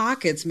have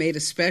pockets made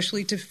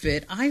especially to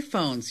fit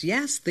iPhones.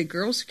 Yes, the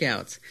Girl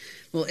Scouts.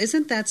 Well,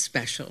 isn't that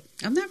special?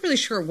 I'm not really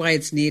sure why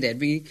it's needed,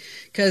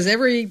 because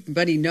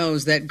everybody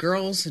knows that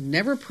girls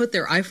never put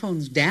their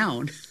iPhones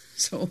down.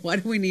 So why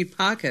do we need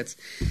pockets?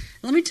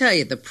 Let me tell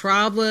you, the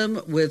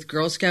problem with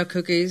Girl Scout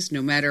cookies,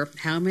 no matter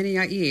how many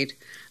I eat,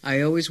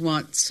 I always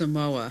want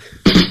Samoa.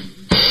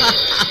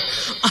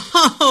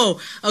 Oh,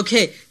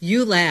 okay,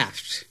 you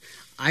laughed.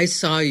 I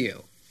saw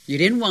you. You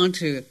didn't want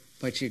to,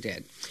 but you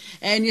did.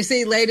 And you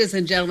see, ladies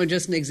and gentlemen,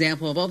 just an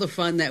example of all the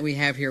fun that we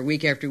have here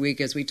week after week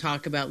as we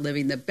talk about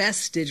living the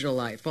best digital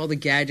life, all the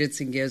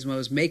gadgets and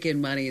gizmos, making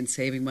money and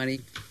saving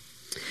money.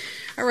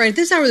 All right,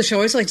 this hour of the show, I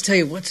always like to tell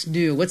you what's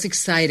new, what's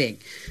exciting,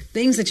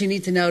 things that you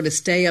need to know to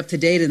stay up to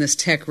date in this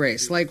tech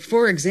race. Like,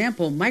 for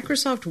example,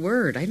 Microsoft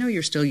Word. I know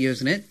you're still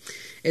using it.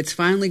 It's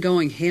finally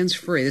going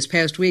hands-free. This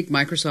past week,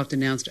 Microsoft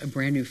announced a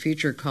brand new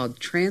feature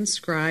called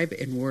Transcribe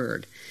in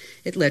Word.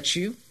 It lets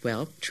you,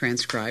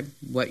 transcribe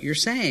what you're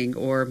saying,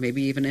 or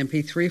maybe even an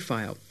MP3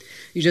 file.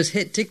 You just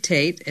hit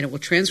dictate, and it will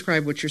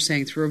transcribe what you're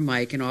saying through a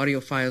mic and audio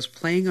files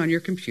playing on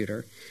your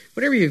computer,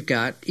 whatever you've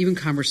got, even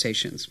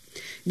conversations.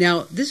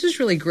 Now, this is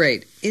really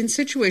great. In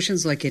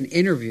situations like an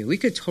interview, we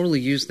could totally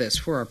use this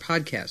for our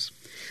podcast.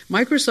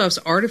 Microsoft's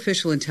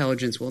artificial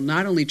intelligence will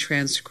not only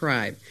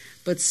transcribe,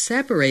 but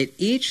separate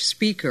each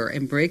speaker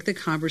and break the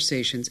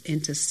conversations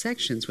into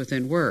sections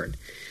within Word.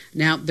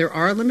 Now, there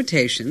are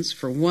limitations.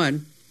 For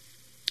one,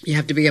 You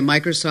have to be a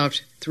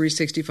Microsoft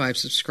 365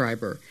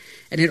 subscriber.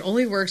 And it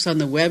only works on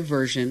the web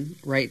version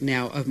right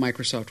now of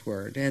Microsoft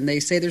Word. And they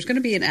say there's going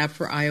to be an app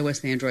for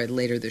iOS and Android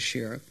later this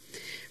year.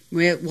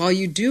 While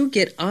you do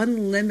get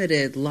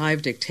unlimited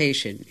live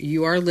dictation,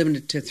 you are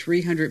limited to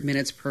 300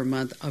 minutes per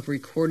month of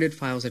recorded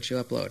files that you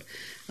upload.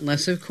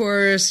 Unless, of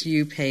course,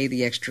 you pay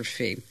the extra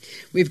fee.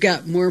 We've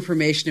got more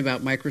information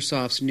about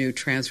Microsoft's new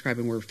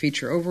transcribing word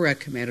feature over at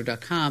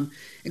Commando.com,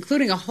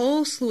 including a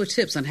whole slew of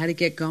tips on how to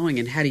get going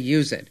and how to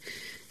use it.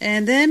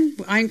 And then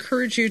I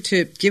encourage you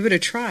to give it a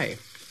try.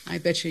 I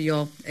bet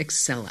you'll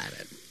excel at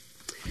it.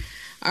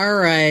 All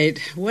right.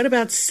 What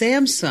about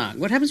Samsung?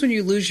 What happens when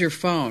you lose your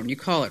phone? You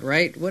call it,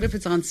 right? What if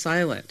it's on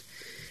silent?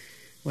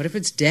 What if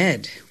it's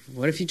dead?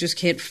 What if you just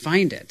can't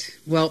find it?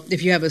 Well,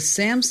 if you have a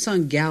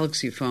Samsung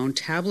Galaxy phone,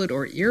 tablet,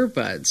 or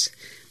earbuds,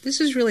 this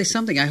is really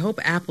something. I hope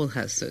Apple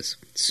has this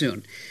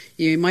soon.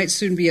 You might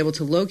soon be able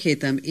to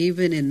locate them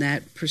even in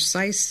that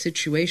precise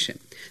situation.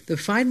 The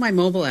Find My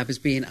Mobile app is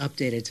being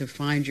updated to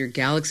find your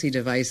Galaxy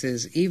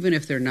devices even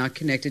if they're not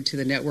connected to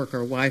the network or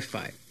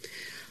Wi-Fi.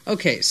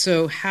 Okay,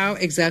 so how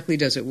exactly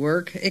does it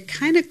work? It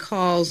kind of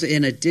calls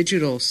in a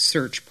digital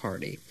search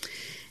party.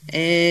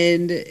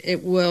 And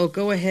it will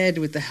go ahead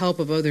with the help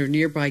of other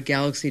nearby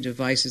Galaxy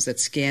devices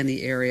that scan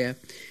the area.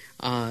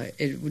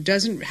 It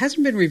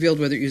hasn't been revealed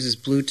whether it uses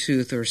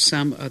Bluetooth or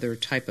some other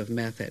type of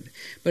method,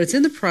 but it's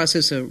in the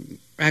process of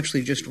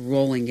actually just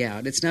rolling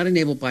out. It's not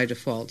enabled by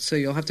default, so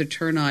you'll have to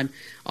turn on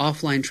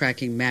offline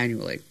tracking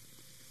manually.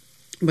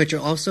 But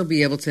you'll also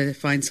be able to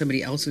find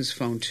somebody else's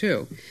phone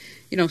too.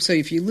 So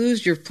if you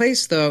lose your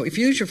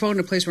phone in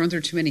a place where there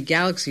are too many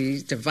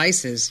Galaxy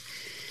devices,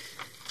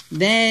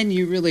 then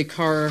you really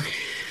are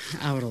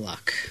out of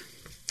luck.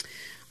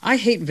 I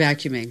hate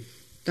vacuuming,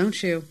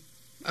 don't you?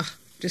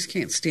 Just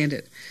can't stand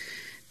it.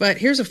 But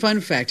here's a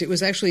fun fact. It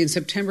was actually in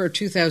September of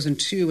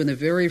 2002 when the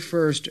very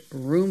first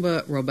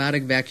Roomba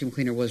robotic vacuum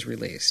cleaner was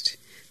released.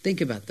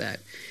 Think about that.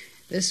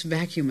 This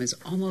vacuum is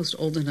almost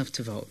old enough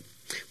to vote.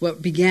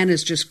 What began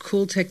as just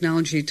cool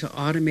technology to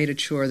automate a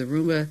chore, the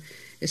Roomba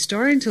is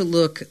starting to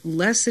look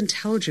less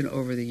intelligent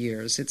over the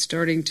years. It's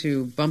starting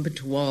to bump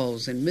into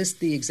walls and miss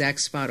the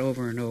exact spot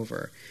over and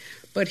over.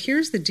 But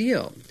here's the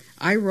deal.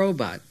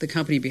 iRobot, the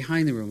company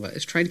behind the Roomba,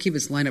 is trying to keep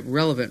its lineup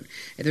relevant.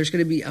 And there's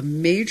going to be a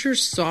major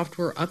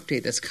software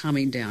update that's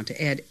coming down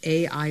to add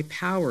AI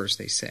powers,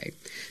 they say.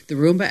 The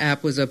Roomba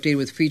app was updated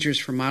with features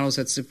for models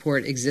that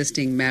support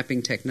existing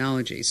mapping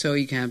technology. So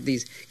you can have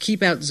these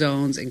keep-out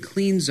zones and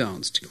clean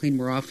zones to clean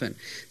more often,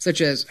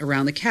 such as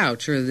around the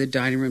couch or the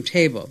dining room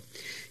table.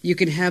 You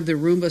can have the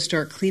Roomba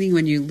start cleaning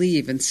when you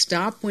leave and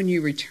stop when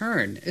you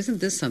return. Isn't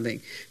this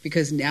something?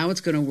 Because now it's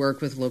going to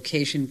work with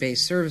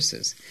location-based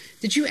services.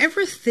 Did you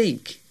ever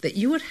think that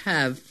you would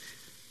have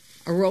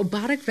a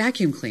robotic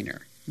vacuum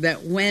cleaner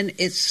that when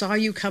it saw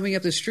you coming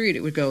up the street,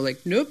 it would go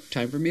like, nope,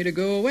 time for me to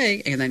go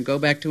away, and then go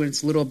back to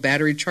its little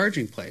battery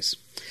charging place?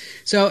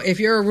 So if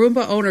you're a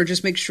Roomba owner,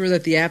 just make sure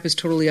that the app is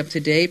totally up to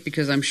date,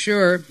 because I'm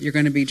sure you're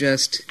going to be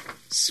just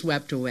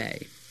swept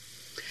away.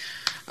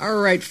 All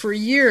right, for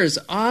years,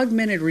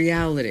 augmented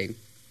reality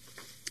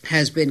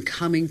has been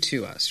coming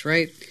to us,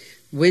 right?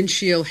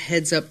 Windshield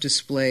heads-up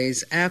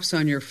displays, apps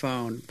on your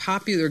phone,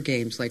 popular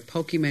games like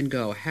Pokemon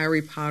Go,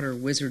 Harry Potter,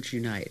 Wizards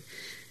Unite,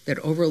 that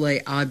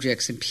overlay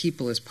objects and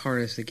people as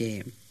part of the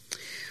game.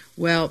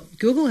 Well,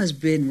 Google has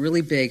been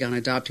really big on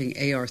adopting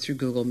AR through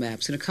Google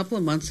Maps, and a couple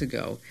of months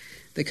ago,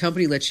 the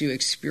company lets you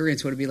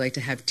experience what it would be like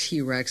to have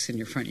T-Rex in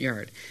your front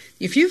yard.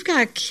 If you've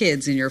got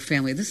kids in your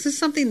family, this is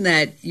something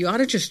that you ought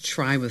to just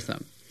try with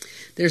them.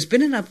 There's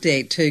been an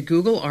update to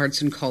Google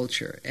Arts and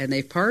Culture, and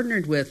they've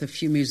partnered with a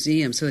few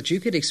museums so that you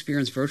could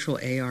experience virtual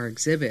AR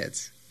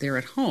exhibits there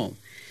at home.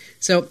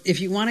 So if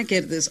you want to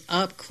get this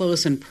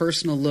up-close and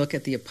personal look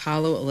at the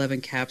Apollo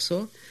 11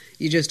 capsule,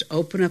 you just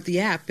open up the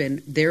app,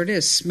 and there it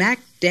is,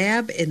 smack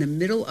dab in the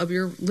middle of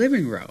your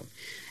living room.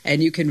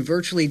 And you can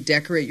virtually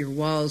decorate your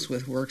walls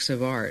with works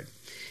of art.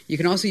 You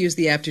can also use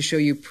the app to show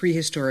you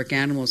prehistoric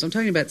animals. I'm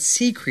talking about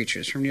sea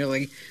creatures from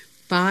nearly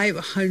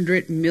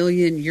 500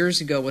 million years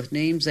ago with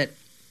names that,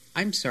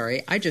 I'm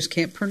sorry, I just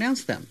can't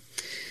pronounce them.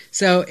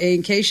 So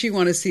in case you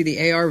want to see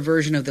the AR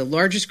version of the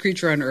largest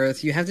creature on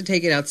Earth, you have to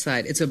take it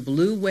outside. It's a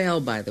blue whale,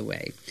 by the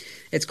way.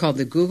 It's called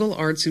the Google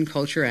Arts and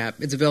Culture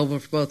app. It's available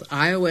for both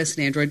iOS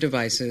and Android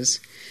devices,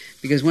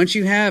 because once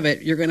you have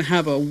it, you're going to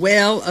have a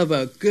whale of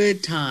a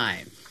good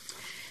time.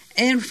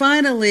 And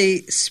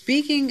finally,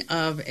 speaking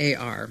of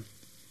AR,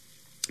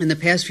 in the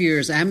past few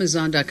years,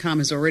 Amazon.com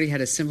has already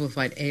had a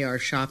simplified AR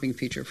shopping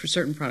feature for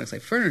certain products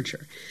like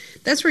furniture.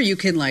 That's where you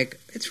can,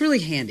 it's really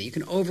handy. You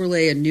can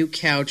overlay a new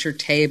couch or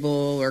table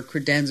or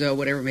credenza,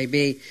 whatever it may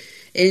be,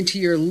 into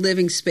your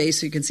living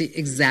space so you can see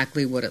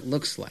exactly what it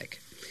looks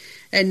like.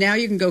 And now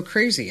you can go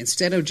crazy.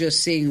 Instead of just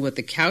seeing what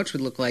the couch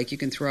would look like, you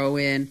can throw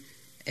in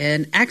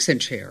an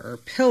accent chair or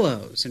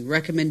pillows and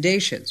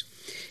recommendations.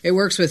 It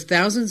works with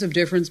thousands of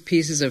different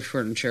pieces of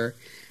furniture.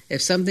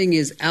 If something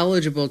is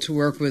eligible to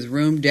work with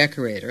Room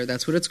Decorator,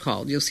 that's what it's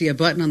called, you'll see a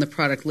button on the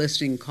product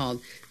listing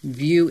called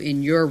View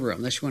in Your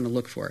Room. That's what you want to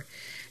look for.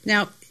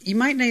 Now, you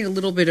might need a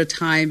little bit of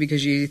time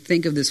because you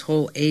think of this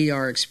whole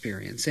AR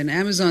experience. And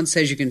Amazon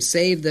says you can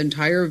save the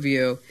entire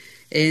view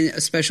in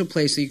a special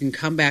place so you can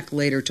come back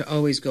later to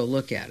always go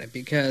look at it.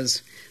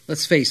 Because,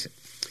 let's face it,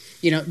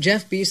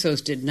 Jeff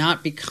Bezos did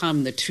not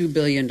become the $2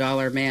 billion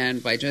man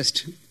by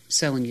just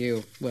selling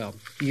you,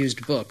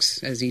 used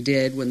books, as he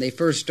did when they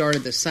first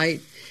started the site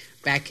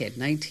back in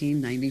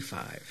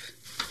 1995.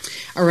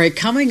 All right,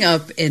 coming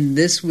up in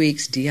this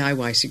week's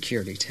DIY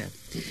security tip.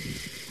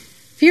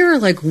 Have you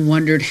ever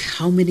wondered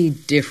how many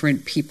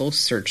different people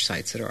search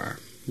sites there are?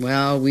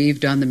 Well, we've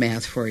done the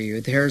math for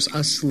you. There's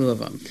a slew of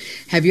them.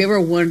 Have you ever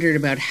wondered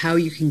about how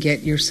you can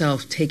get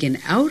yourself taken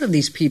out of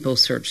these people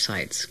search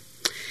sites?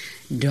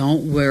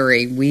 Don't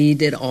worry, we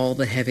did all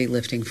the heavy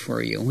lifting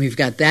for you. We've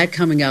got that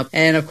coming up.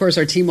 And, of course,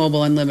 our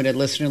T-Mobile Unlimited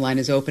listener line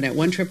is open at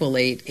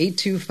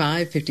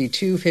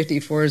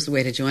 1-888-825-5254 is the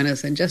way to join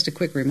us. And just a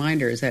quick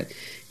reminder is that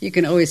you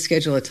can always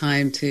schedule a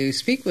time to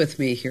speak with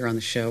me here on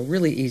the show.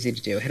 Really easy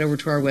to do. Head over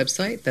to our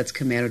website. That's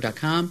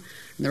commando.com.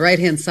 On the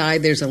right-hand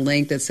side, there's a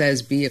link that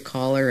says Be a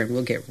Caller, and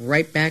we'll get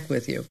right back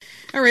with you.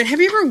 All right, have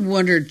you ever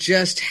wondered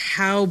just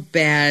how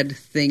bad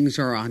things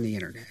are on the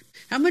Internet?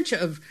 How much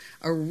of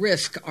a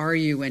risk are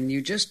you when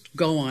you just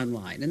go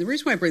online? And the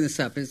reason why I bring this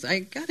up is I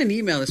got an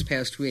email this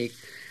past week,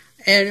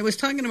 and it was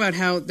talking about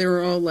how there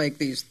were all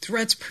these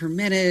threats per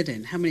minute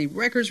and how many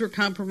records were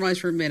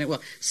compromised per minute.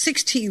 Well,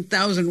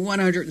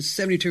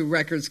 16,172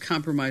 records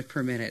compromised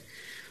per minute.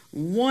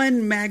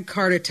 One mag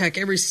card attack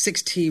every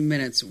 16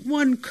 minutes.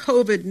 One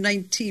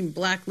COVID-19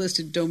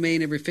 blacklisted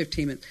domain every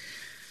 15 minutes.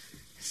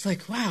 It's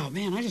wow,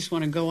 man, I just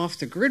want to go off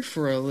the grid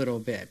for a little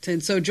bit.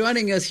 And so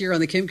joining us here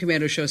on the Kim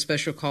Komando Show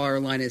special caller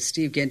line is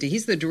Steve Genty.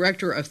 He's the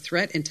Director of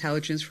Threat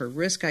Intelligence for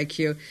Risk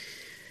IQ.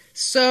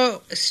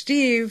 So,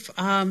 Steve,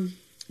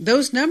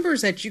 those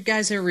numbers that you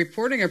guys are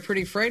reporting are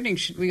pretty frightening.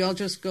 Should we all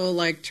just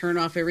go turn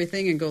off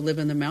everything and go live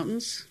in the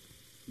mountains?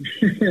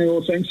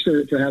 Well, thanks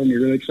for having me.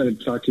 Really excited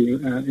to talk to you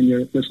and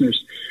your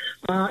listeners.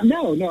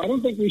 No, I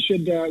don't think we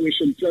should throw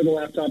the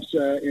laptops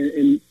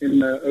in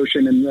the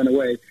ocean and run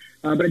away.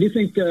 But I do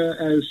think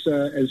as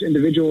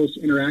individuals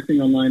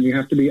interacting online, we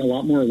have to be a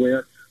lot more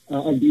aware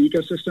of the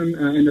ecosystem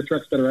and the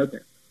threats that are out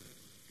there.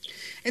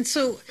 And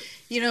so,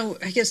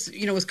 I guess,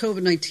 with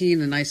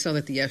COVID-19, and I saw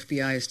that the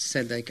FBI has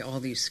said all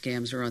these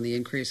scams are on the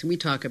increase, and we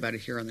talk about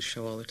it here on the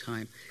show all the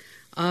time.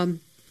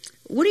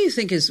 What do you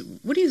think is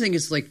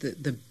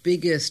the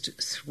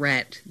biggest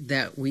threat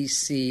that we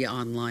see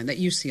online, that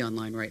you see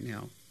online right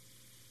now?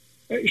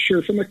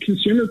 Sure. From a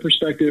consumer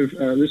perspective,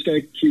 Risk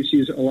IQ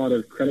sees a lot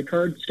of credit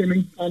card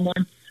skimming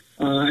online,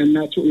 and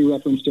that's what we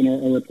referenced in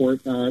our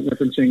report,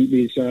 referencing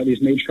these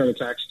mage card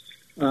attacks.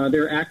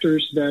 They're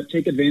actors that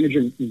take advantage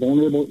of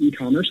vulnerable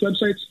e-commerce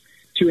websites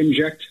to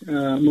inject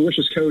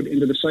malicious code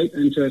into the site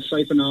and to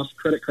siphon off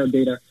credit card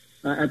data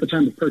at the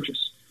time of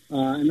purchase.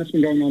 And that's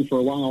been going on for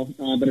a while,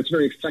 but it's a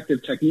very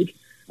effective technique,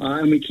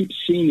 and we keep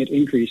seeing it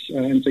increase.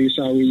 And so you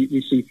saw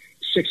we see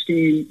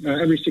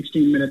every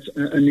 16 minutes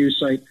a news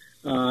site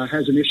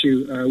has an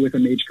issue with a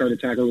mage card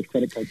attack or with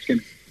credit card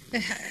skimming.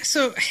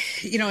 So,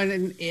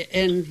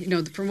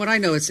 and from what I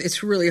know,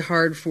 it's really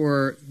hard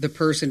for the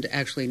person to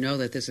actually know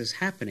that this is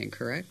happening,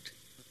 correct?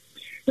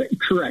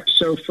 Correct.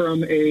 So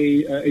from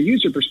a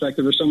user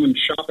perspective or someone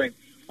shopping,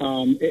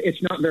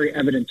 it's not very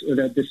evident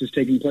that this is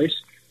taking place.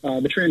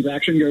 The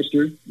transaction goes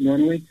through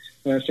normally.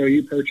 So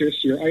you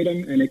purchase your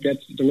item and it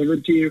gets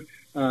delivered to you.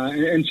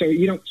 And so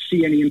you don't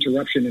see any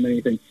interruption in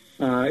anything.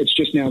 It's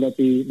just now that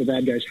the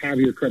bad guys have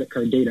your credit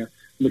card data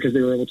because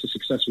they were able to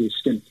successfully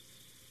skim it.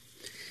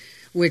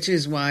 Which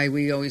is why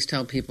we always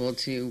tell people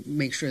to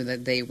make sure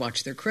that they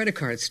watch their credit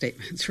card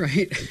statements,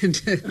 right?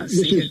 This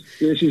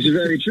is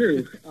very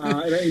true.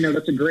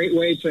 That's a great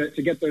way to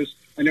get those.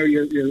 I know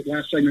your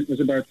last segment was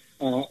about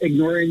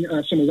ignoring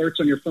some alerts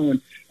on your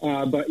phone,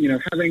 but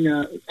having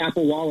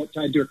Apple Wallet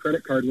tied to a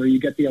credit card where you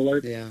get the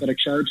alert that a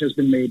charge has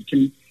been made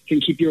can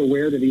keep you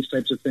aware to these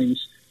types of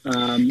things.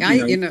 I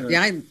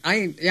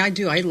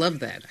do. I love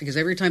that because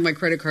every time my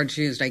credit card's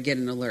used, I get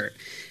an alert.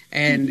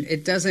 And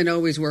it doesn't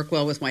always work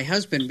well with my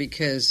husband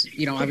because,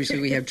 obviously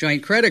we have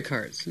joint credit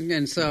cards.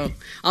 And so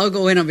I'll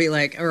go in and be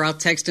or I'll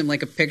text him a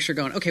picture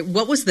going, okay,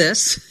 what was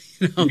this?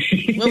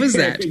 What was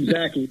that?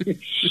 Exactly.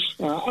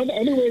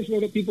 Other ways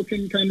that people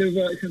can kind of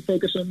can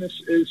focus on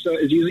this is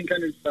using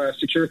kind of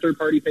secure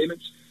third-party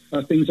payments,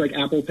 things like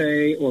Apple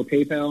Pay or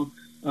PayPal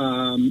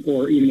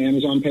or even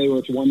Amazon Pay where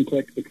it's one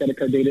click. The credit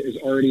card data is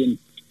already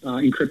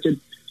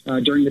encrypted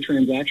during the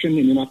transaction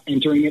and you're not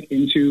entering it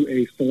into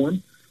a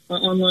form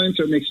online,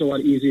 so it makes it a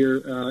lot easier,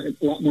 a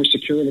lot more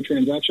secure of a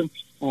transaction,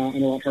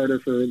 and a lot harder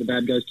for the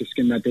bad guys to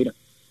skim that data.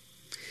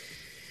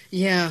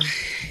 Yeah,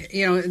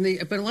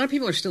 but a lot of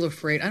people are still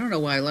afraid. I don't know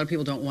why a lot of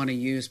people don't want to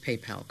use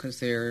PayPal because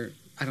they're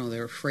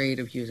afraid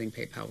of using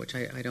PayPal, which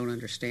I don't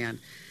understand.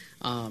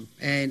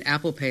 And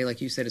Apple Pay, like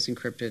you said, is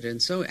encrypted,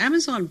 and so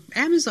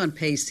Amazon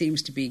Pay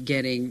seems to be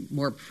getting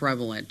more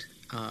prevalent.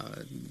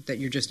 That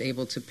you're just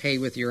able to pay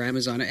with your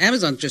Amazon.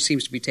 Amazon just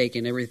seems to be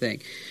taking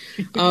everything.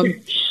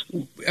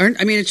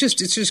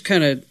 It's just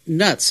kind of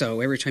nuts.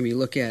 So every time you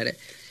look at it,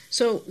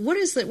 So what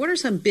are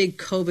some big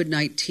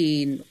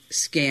COVID-19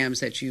 scams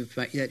that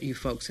you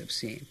folks have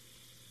seen?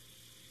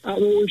 Well,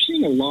 we're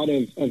seeing a lot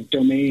of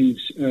domains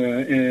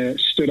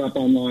stood up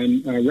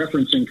online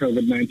referencing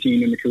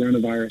COVID-19 and the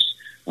coronavirus.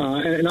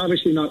 And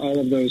obviously not all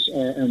of those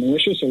are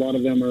malicious. A lot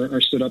of them are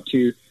stood up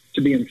to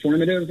be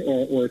informative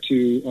or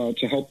to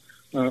help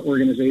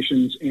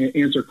organizations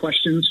answer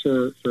questions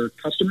for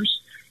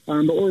customers.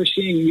 But what we're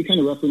seeing, you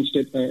kind of referenced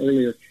it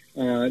earlier,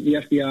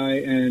 the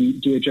FBI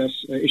and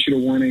DHS issued a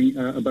warning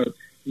about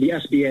the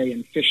SBA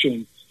and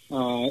phishing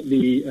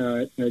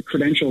the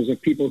credentials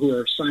of people who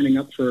are signing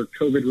up for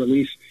COVID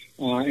relief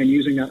and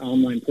using that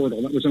online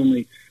portal. That was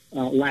only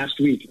last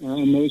week.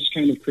 Those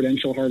kind of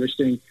credential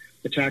harvesting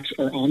attacks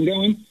are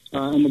ongoing,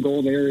 and the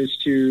goal there is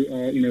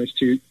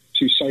to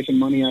siphon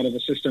money out of the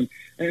system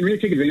and really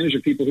take advantage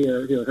of people who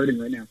are hurting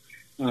right now.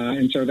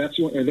 And so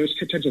those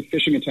types of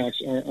phishing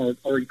attacks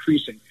are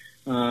increasing,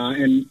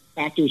 and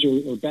actors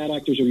or bad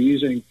actors are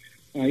using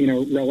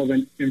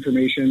relevant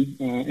information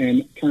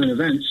and current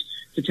events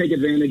to take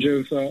advantage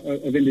of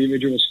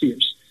individuals'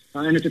 fears.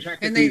 And it's a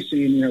tactic we've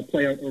seen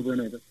play out over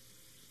and over.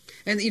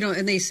 And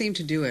and they seem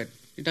to do it,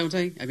 don't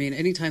they? I mean,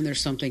 anytime there's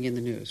something in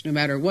the news, no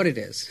matter what it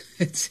is,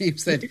 it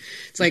seems that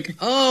it's like,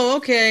 oh,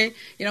 okay,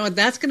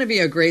 that's going to be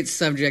a great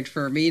subject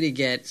for me to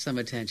get some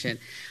attention.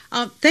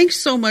 Thanks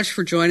so much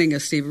for joining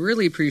us, Steve.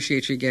 Really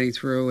appreciate you getting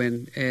through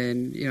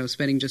and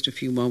spending just a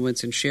few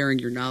moments and sharing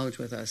your knowledge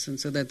with us, and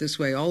so that this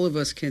way all of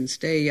us can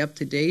stay up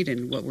to date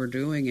in what we're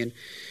doing. And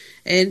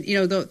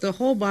the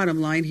whole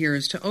bottom line here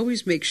is to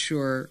always make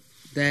sure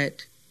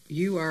that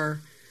you are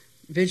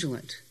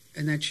vigilant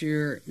and that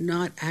you're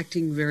not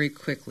acting very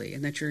quickly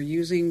and that you're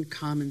using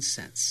common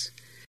sense.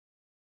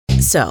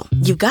 So,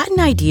 you've got an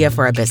idea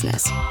for a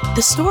business,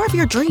 the store of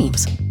your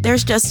dreams.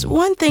 There's just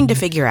one thing to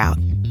figure out: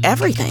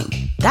 everything.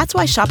 That's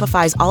why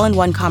Shopify's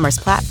all-in-one commerce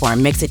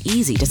platform makes it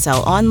easy to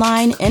sell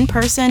online, in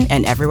person,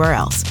 and everywhere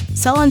else.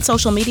 Sell on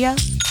social media,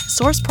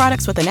 source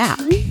products with an app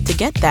to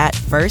get that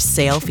first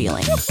sale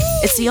feeling.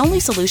 It's the only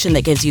solution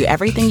that gives you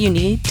everything you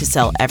need to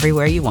sell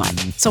everywhere you want.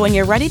 So when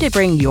you're ready to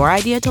bring your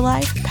idea to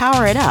life,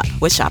 power it up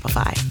with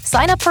Shopify.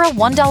 Sign up for a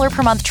 $1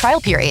 per month trial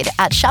period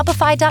at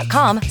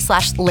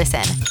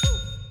shopify.com/listen.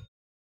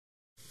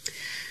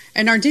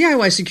 And our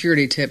DIY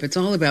security tip, it's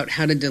all about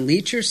how to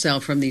delete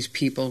yourself from these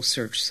people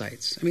search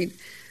sites. I mean,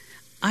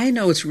 I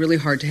know it's really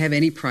hard to have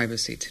any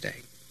privacy today,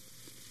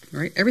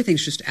 right?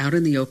 Everything's just out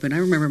in the open. I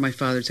remember my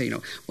father say,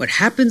 what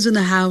happens in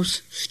the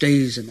house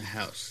stays in the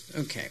house.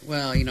 Okay,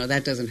 well,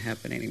 that doesn't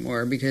happen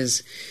anymore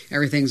because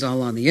everything's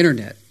all on the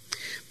internet.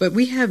 But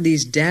we have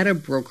these data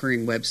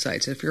brokering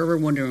websites, if you're ever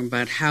wondering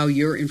about how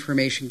your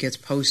information gets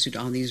posted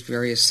on these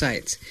various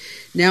sites.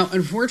 Now,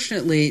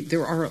 unfortunately,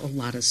 there are a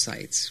lot of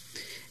sites.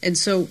 And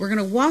so we're going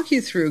to walk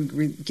you through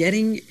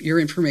getting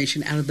your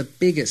information out of the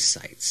biggest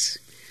sites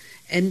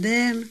and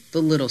then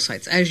the little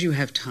sites as you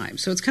have time.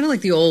 So it's kind of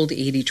like the old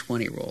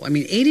 80-20 rule. I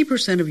mean,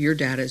 80% of your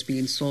data is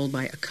being sold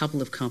by a couple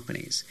of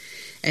companies.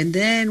 And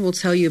then we'll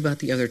tell you about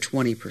the other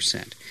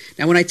 20%.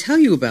 Now, when I tell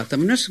you about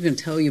them, I'm not just going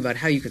to tell you about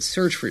how you could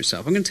search for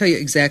yourself. I'm going to tell you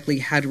exactly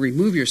how to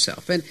remove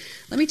yourself. And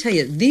let me tell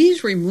you,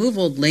 these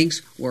removal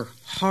links were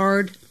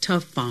hard to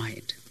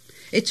find.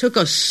 It took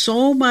us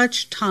so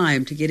much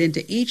time to get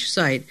into each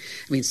site.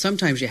 I mean,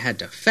 sometimes you had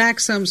to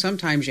fax them.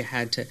 Sometimes you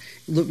had to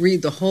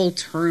read the whole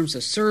terms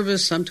of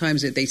service.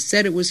 Sometimes they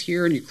said it was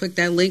here and you clicked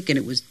that link and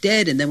it was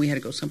dead and then we had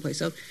to go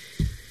someplace else.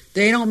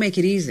 They don't make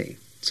it easy.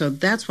 So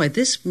that's why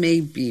this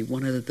may be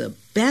one of the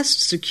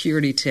best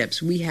security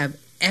tips we have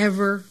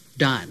ever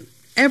done.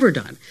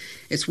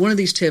 It's one of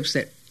these tips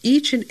that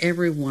each and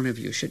every one of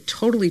you should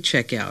totally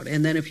check out.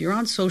 And then if you're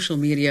on social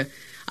media,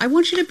 I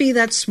want you to be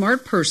that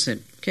smart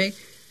person, okay?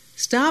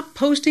 Stop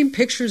posting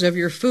pictures of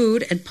your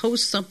food and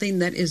post something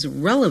that is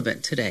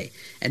relevant today.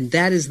 And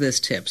that is this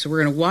tip. So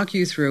we're going to walk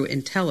you through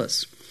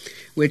Intellis,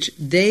 which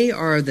they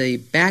are the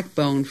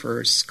backbone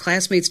for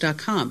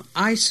Classmates.com,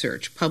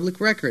 iSearch, Public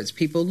Records,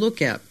 People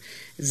Lookout,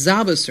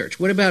 Zaba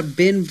Search. What about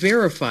Bin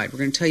Verified? We're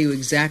going to tell you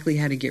exactly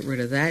how to get rid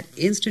of that.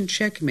 Instant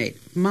Checkmate,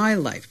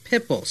 MyLife,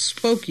 Pipple,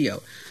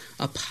 Spokio,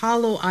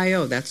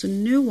 Apollo.io. That's a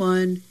new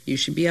one. You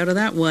should be out of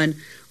that one.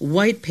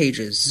 White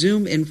Pages,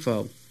 Zoom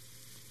Info.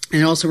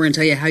 And also we're going to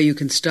tell you how you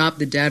can stop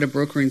the data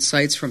brokering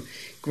sites from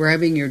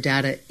grabbing your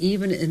data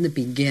even in the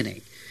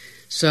beginning.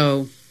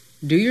 So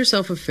do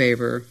yourself a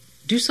favor.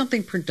 Do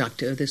something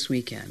productive this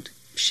weekend.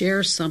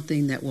 Share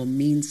something that will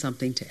mean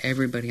something to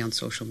everybody on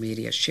social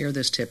media. Share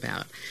this tip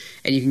out.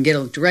 And you can get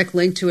a direct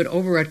link to it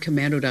over at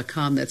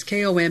Komando.com. That's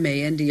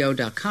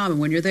Komando.com. And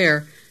when you're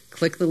there,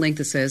 click the link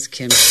that says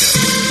Kim Show.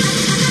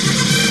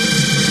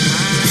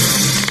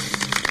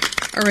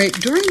 All right,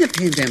 during the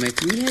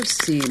pandemic, we have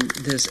seen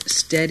this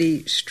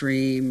steady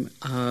stream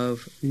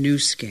of new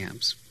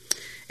scams.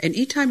 And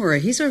Itai Murray,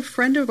 he's a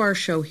friend of our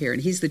show here,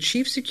 and he's the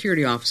Chief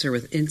Security Officer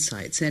with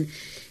Insights. And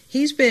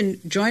he's been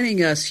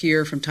joining us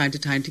here from time to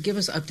time to give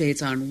us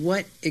updates on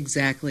what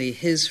exactly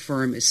his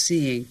firm is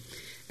seeing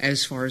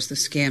as far as the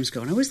scams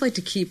go. And I always like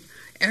to keep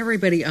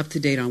everybody up to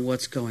date on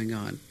what's going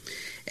on.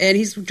 And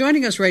he's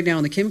joining us right now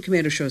on the Kim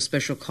Komando Show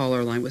special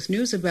caller line with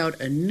news about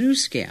a new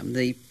scam,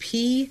 the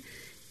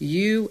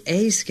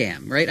PUA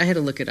scam, right? I had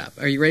to look it up.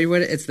 Are you ready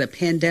with it? It's the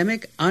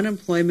Pandemic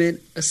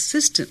Unemployment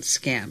Assistance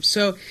Scam.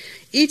 So,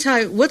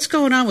 Itai, what's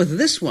going on with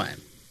this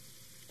one?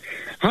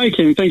 Hi,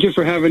 Kim. Thank you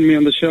for having me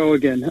on the show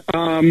again.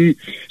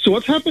 So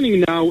what's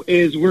happening now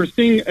is we're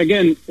seeing,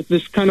 again,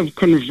 this kind of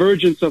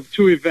convergence of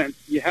two events.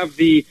 You have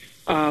the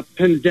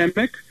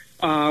pandemic,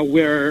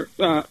 where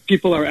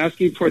people are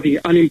asking for the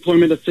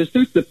unemployment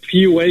assistance. The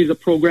PUA is a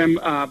program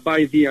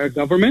by the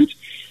government.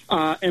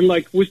 And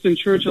like Winston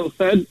Churchill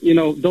said,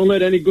 don't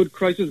let any good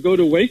crisis go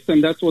to waste,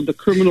 and that's what the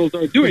criminals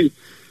are doing.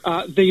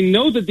 They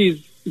know that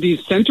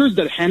these centers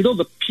that handle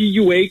the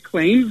PUA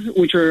claims,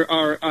 which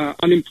are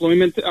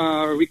unemployment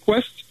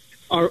requests,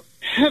 are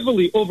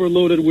heavily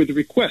overloaded with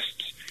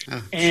requests.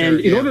 And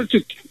in order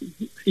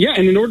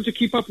to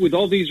keep up with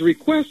all these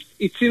requests,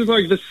 it seems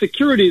like the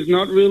security is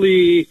not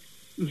really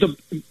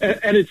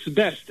at its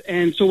best.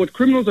 And so what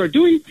criminals are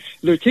doing,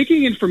 they're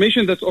taking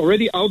information that's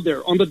already out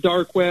there on the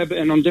dark web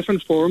and on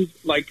different forums,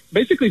 like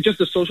basically just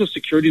the social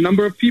security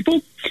number of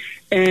people,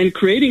 and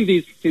creating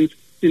these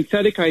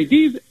synthetic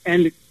IDs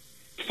and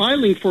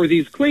filing for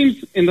these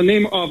claims in the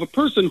name of a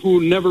person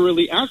who never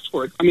really asked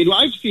for it. I mean,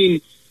 I've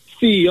seen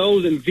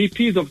CEOs and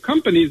VPs of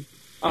companies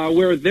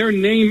where their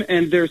name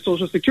and their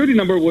social security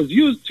number was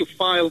used to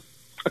file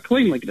a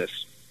claim like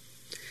this.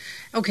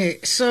 Okay,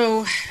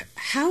 so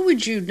how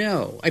would you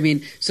know? I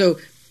mean, so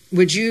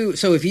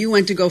if you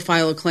went to go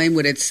file a claim,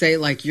 would it say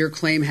like your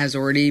claim has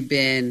already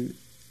been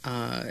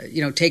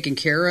taken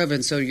care of,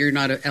 and so you're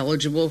not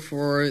eligible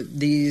for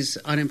these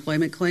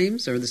unemployment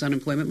claims or this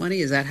unemployment money?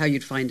 Is that how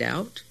you'd find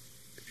out?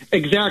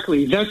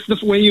 Exactly. That's the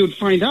way you would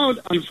find out.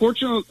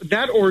 Unfortunately,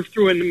 that or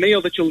through a mail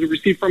that you'll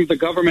receive from the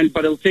government,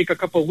 but it'll take a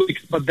couple of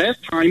weeks. But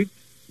that time,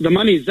 the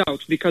money is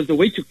out, because the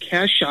way to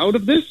cash out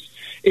of this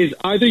is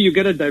either you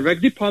get a direct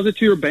deposit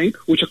to your bank,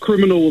 which a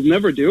criminal will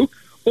never do,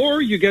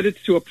 or you get it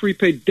to a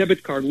prepaid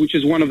debit card, which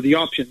is one of the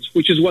options,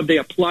 which is what they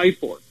apply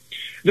for.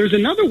 There's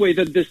another way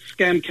that this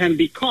scam can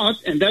be caught,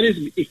 and that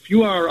is if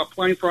you are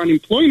applying for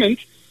unemployment,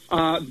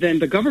 then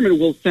the government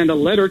will send a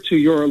letter to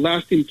your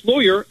last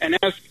employer and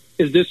ask,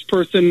 is this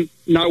person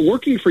not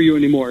working for you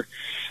anymore?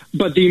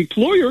 But the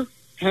employer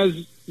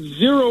has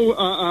zero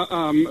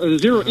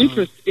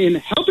interest in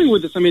helping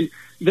with this. I mean,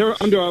 they're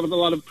under a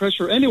lot of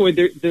pressure anyway.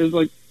 There's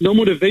like no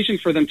motivation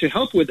for them to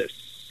help with this.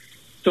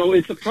 So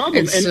it's a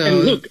problem.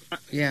 And look,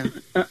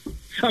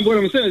 what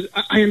I'm saying is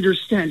I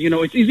understand,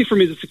 it's easy for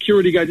me as a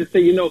security guy to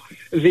say,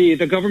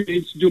 the government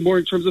needs to do more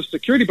in terms of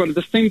security, but at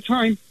the same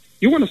time,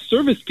 you want to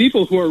service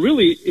people who are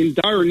really in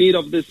dire need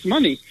of this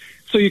money.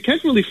 So you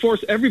can't really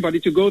force everybody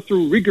to go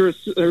through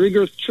rigorous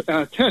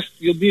tests.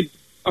 You'll need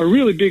a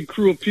really big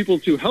crew of people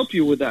to help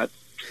you with that.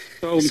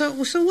 So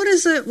what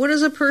is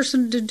a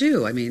person to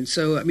do? I mean,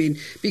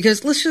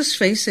 because let's just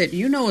face it,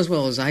 as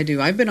well as I do.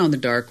 I've been on the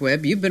dark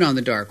web. You've been on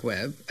the dark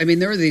web. I mean,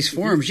 there are these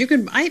forums. You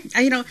can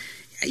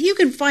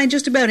find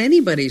just about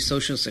anybody's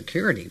social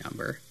security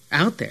number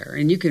out there,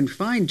 and you can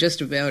find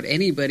just about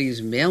anybody's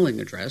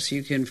mailing address.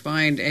 You can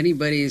find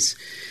anybody's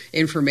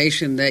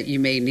information that you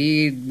may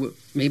need,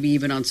 maybe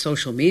even on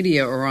social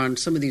media or on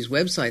some of these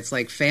websites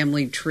like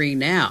Family Tree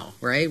Now,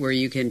 right, where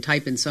you can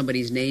type in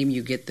somebody's name,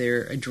 you get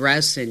their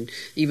address and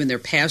even their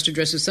past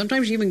addresses.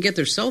 Sometimes you even get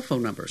their cell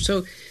phone number.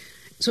 So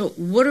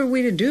what are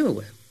we to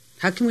do?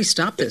 How can we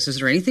stop this? Is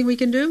there anything we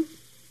can do?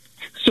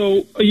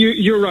 So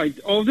you're right.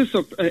 All this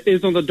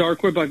is on the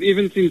dark web. I've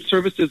even seen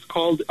services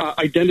called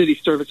identity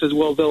services,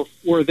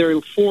 where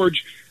they'll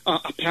forge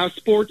a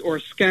passport or a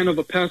scan of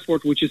a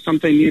passport, which is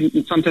sometimes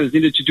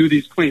needed to do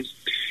these claims.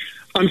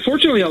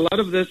 Unfortunately, a lot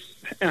of this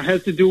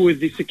has to do with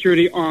the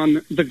security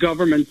on the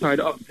government side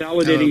of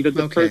validating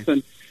the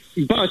person.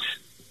 But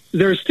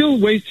there are still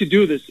ways to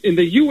do this. In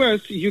the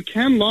U.S., you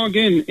can log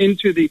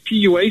into the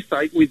PUA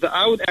site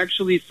without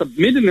actually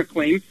submitting a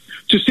claim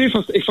to see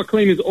if a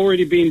claim is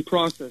already being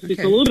processed. Okay.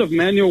 It's a little bit of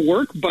manual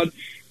work, but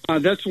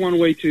that's one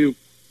way to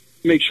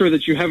make sure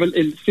that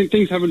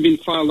things haven't been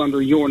filed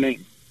under your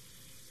name.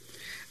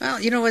 Well,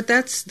 you know what?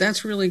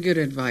 That's really good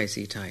advice,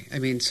 Itai. I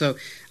mean, so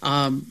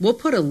we'll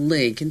put a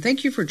link, and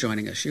thank you for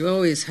joining us. You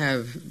always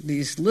have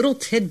these little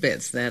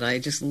tidbits that I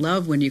just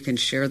love when you can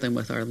share them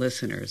with our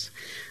listeners,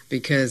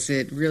 because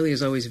it really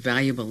is always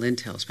valuable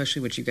intel,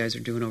 especially what you guys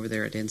are doing over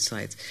there at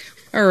Insights.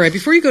 All right,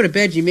 before you go to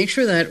bed, you make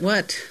sure that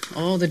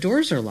all the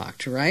doors are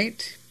locked,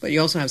 right? But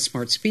you also have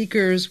smart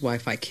speakers,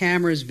 Wi-Fi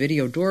cameras,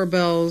 video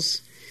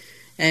doorbells.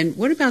 And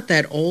what about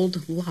that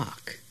old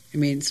lock? I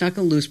mean, it's not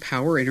going to lose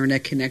power,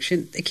 internet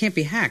connection. It can't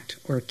be hacked,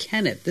 or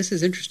can it? This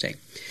is interesting.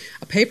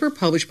 A paper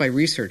published by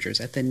researchers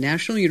at the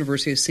National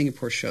University of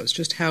Singapore shows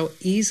just how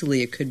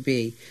easily it could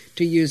be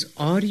to use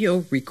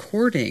audio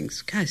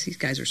recordings. Guys, these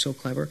guys are so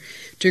clever,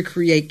 to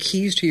create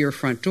keys to your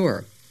front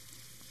door.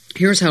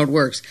 Here's how it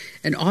works.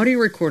 An audio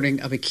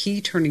recording of a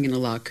key turning in a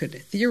lock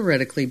could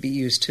theoretically be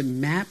used to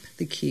map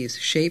the key's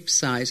shape,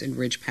 size, and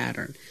ridge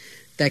pattern.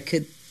 That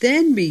could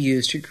then be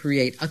used to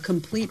create a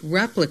complete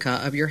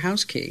replica of your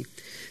house key.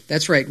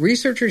 That's right.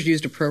 Researchers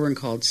used a program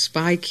called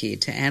SpyKey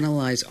to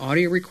analyze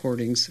audio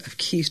recordings of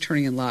keys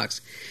turning in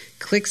locks.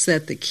 Clicks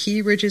that the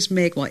key ridges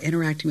make while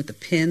interacting with the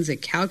pins.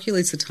 It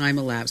calculates the time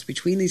elapsed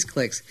between these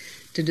clicks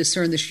to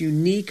discern this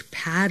unique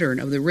pattern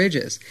of the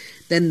ridges.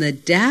 Then the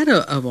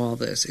data of all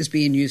this is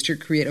being used to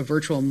create a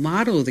virtual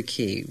model of the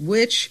key,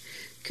 which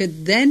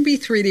could then be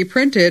 3D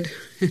printed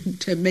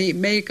to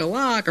make a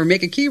lock, or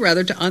make a key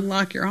rather, to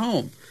unlock your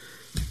home.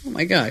 Oh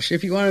my gosh.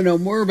 If you want to know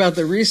more about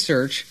the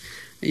research,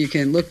 you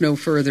can look no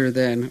further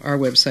than our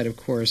website, of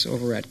course,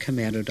 over at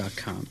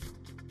Komando.com.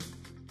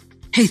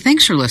 Hey,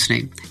 thanks for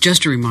listening.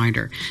 Just a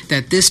reminder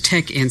that this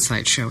Tech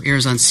Insight show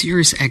airs on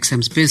Sirius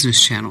XM's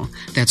business channel.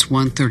 That's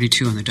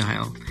 132 on the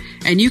dial.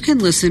 And you can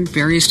listen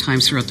various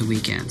times throughout the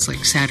weekends,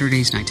 like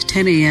Saturdays 9 to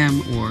 10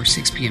 a.m. or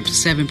 6 p.m. to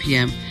 7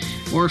 p.m.,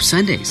 or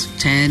Sundays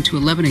 10 to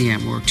 11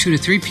 a.m. or 2 to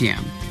 3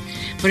 p.m.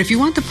 But if you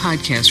want the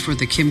podcast for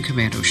the Kim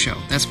Komando Show,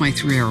 that's my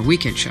 3-hour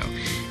weekend show,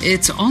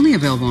 it's only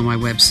available on my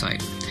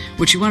website.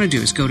 What you want to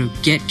do is go to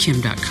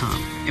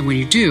getkim.com. And when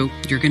you do,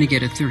 you're going to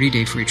get a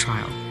 30-day free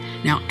trial.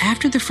 Now,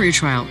 after the free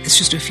trial, it's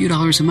just a few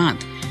dollars a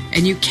month.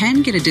 And you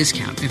can get a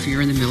discount if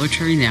you're in the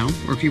military now,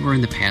 or if you were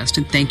in the past,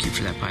 and thank you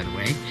for that, by the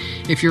way.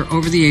 If you're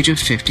over the age of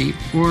 50,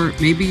 or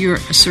maybe you're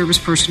a service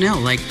personnel,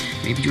 like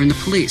maybe you're in the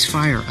police,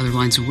 fire, other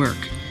lines of work.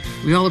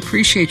 We all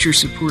appreciate your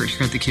support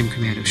here at the Kim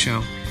Komando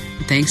Show.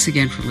 And thanks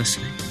again for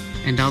listening.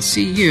 And I'll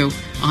see you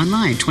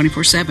online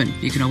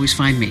 24/7. You can always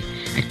find me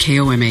at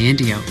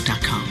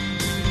KOMANDO.com.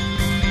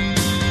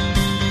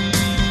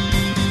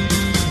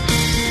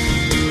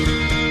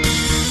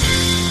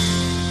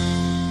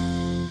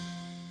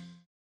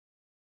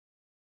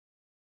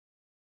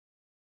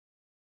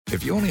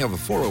 If you only have a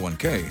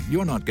 401k,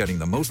 you're not getting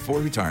the most for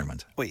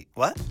retirement. Wait,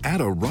 what?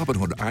 Add a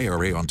Robinhood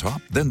IRA on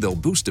top, then they'll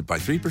boost it by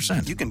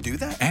 3%. You can do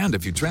that? And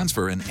if you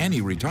transfer in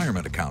any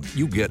retirement account,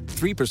 you get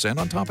 3%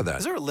 on top of that.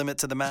 Is there a limit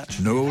to the match?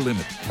 No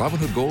limit.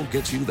 Robinhood Gold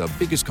gets you the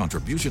biggest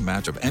contribution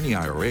match of any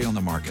IRA on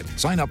the market.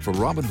 Sign up for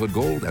Robinhood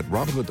Gold at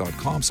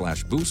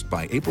Robinhood.com/boost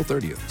by April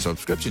 30th.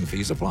 Subscription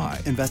fees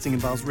apply. Investing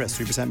involves risk.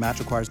 3% match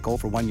requires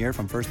gold for 1 year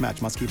from first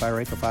match. Must keep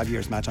IRA for 5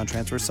 years. Match on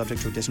transfers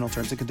subject to additional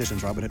terms and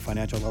conditions. Robinhood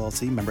Financial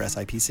LLC, member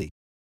SIPC.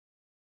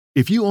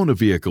 If you own a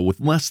vehicle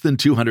with less than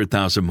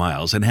 200,000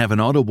 miles and have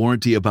an auto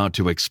warranty about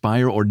to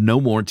expire or no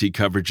warranty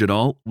coverage at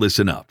all,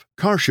 listen up.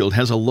 CarShield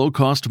has a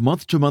low-cost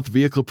month-to-month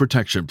vehicle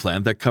protection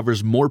plan that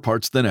covers more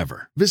parts than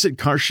ever. Visit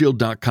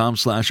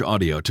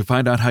carshield.com/audio to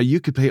find out how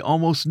you could pay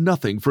almost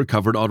nothing for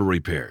covered auto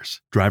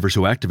repairs. Drivers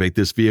who activate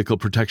this vehicle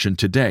protection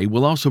today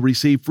will also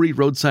receive free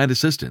roadside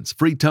assistance,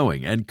 free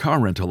towing, and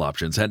car rental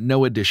options at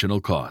no additional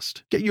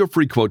cost. Get your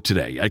free quote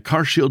today at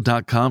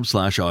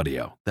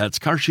carshield.com/audio. That's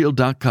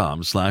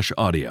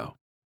carshield.com/audio.